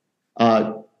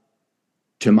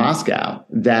to Moscow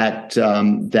that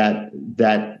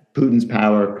Putin's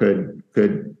power could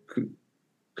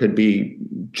be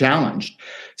challenged.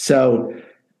 So,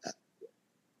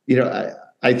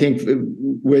 I think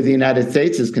where the United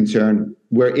States is concerned,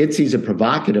 where it sees a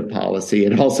provocative policy,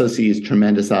 it also sees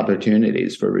tremendous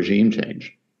opportunities for regime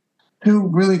change. Two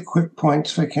really quick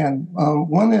points, if I can.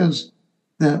 One is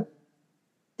that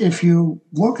if you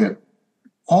look at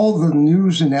all the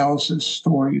news analysis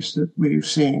stories that we've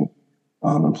seen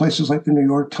in places like the New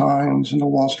York Times and the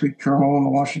Wall Street Journal and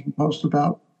the Washington Post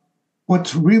about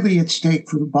what's really at stake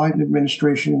for the Biden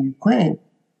administration in Ukraine,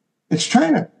 it's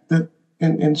China. That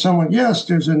in some way, yes,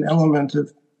 there's an element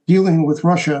of dealing with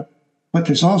Russia, but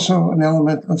there's also an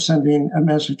element of sending a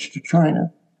message to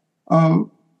China. I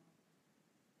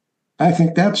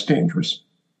think that's dangerous.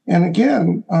 And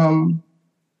again,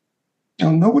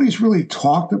 nobody's really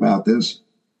talked about this,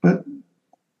 but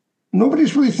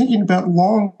nobody's really thinking about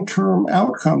long-term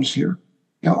outcomes here.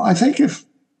 I think if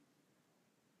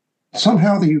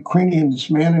somehow the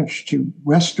Ukrainians managed to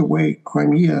wrest away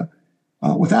Crimea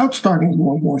without starting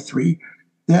World War III,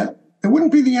 that it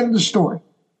wouldn't be the end of the story.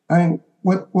 I mean,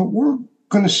 what we're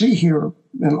going to see here,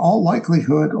 in all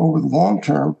likelihood, over the long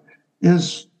term,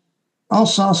 is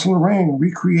Alsace-Lorraine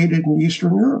recreated in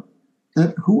Eastern Europe.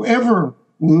 That whoever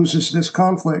loses this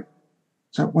conflict,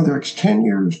 so whether it's 10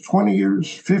 years, 20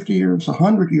 years, 50 years,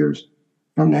 100 years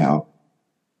from now,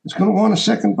 is going to want a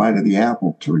second bite of the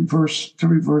apple to reverse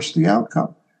the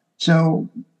outcome. So,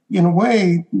 in a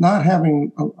way, not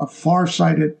having a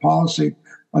far-sighted policy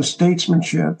of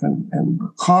statesmanship and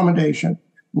accommodation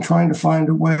and trying to find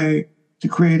a way to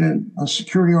create a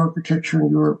security architecture in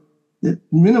Europe that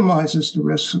minimizes the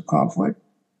risks of conflict.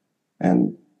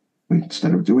 And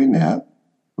instead of doing that,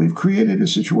 we've created a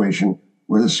situation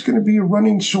where this is going to be a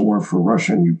running sore for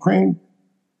Russia and Ukraine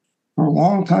for a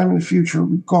long time in the future,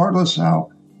 regardless how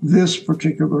this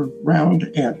particular round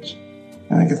ends.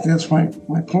 And I guess that's my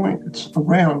point. It's a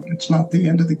round. It's not the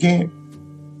end of the game.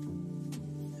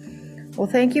 Well,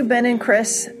 thank you, Ben and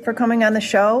Chris, for coming on the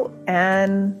show,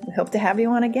 and we hope to have you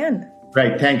on again.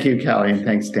 Great. Thank you, Kelly, and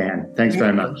thanks, Dan. Thanks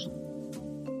very much.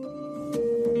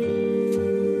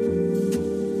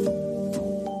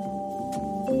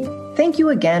 Thank you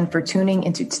again for tuning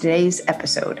into today's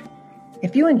episode.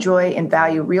 If you enjoy and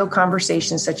value real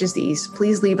conversations such as these,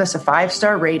 please leave us a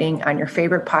 5-star rating on your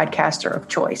favorite podcaster of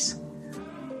choice.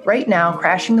 Right now,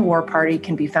 Crashing the War Party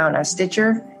can be found on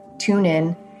Stitcher,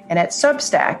 TuneIn, and at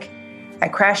Substack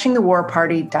at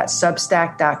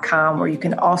crashingthewarparty.substack.com, where you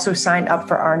can also sign up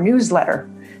for our newsletter.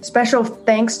 Special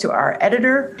thanks to our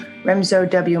editor, Remzo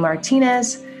W.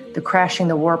 Martinez, the Crashing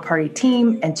the War Party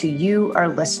team, and to you, our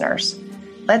listeners.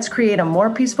 Let's create a more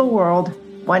peaceful world,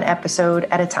 one episode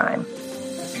at a time.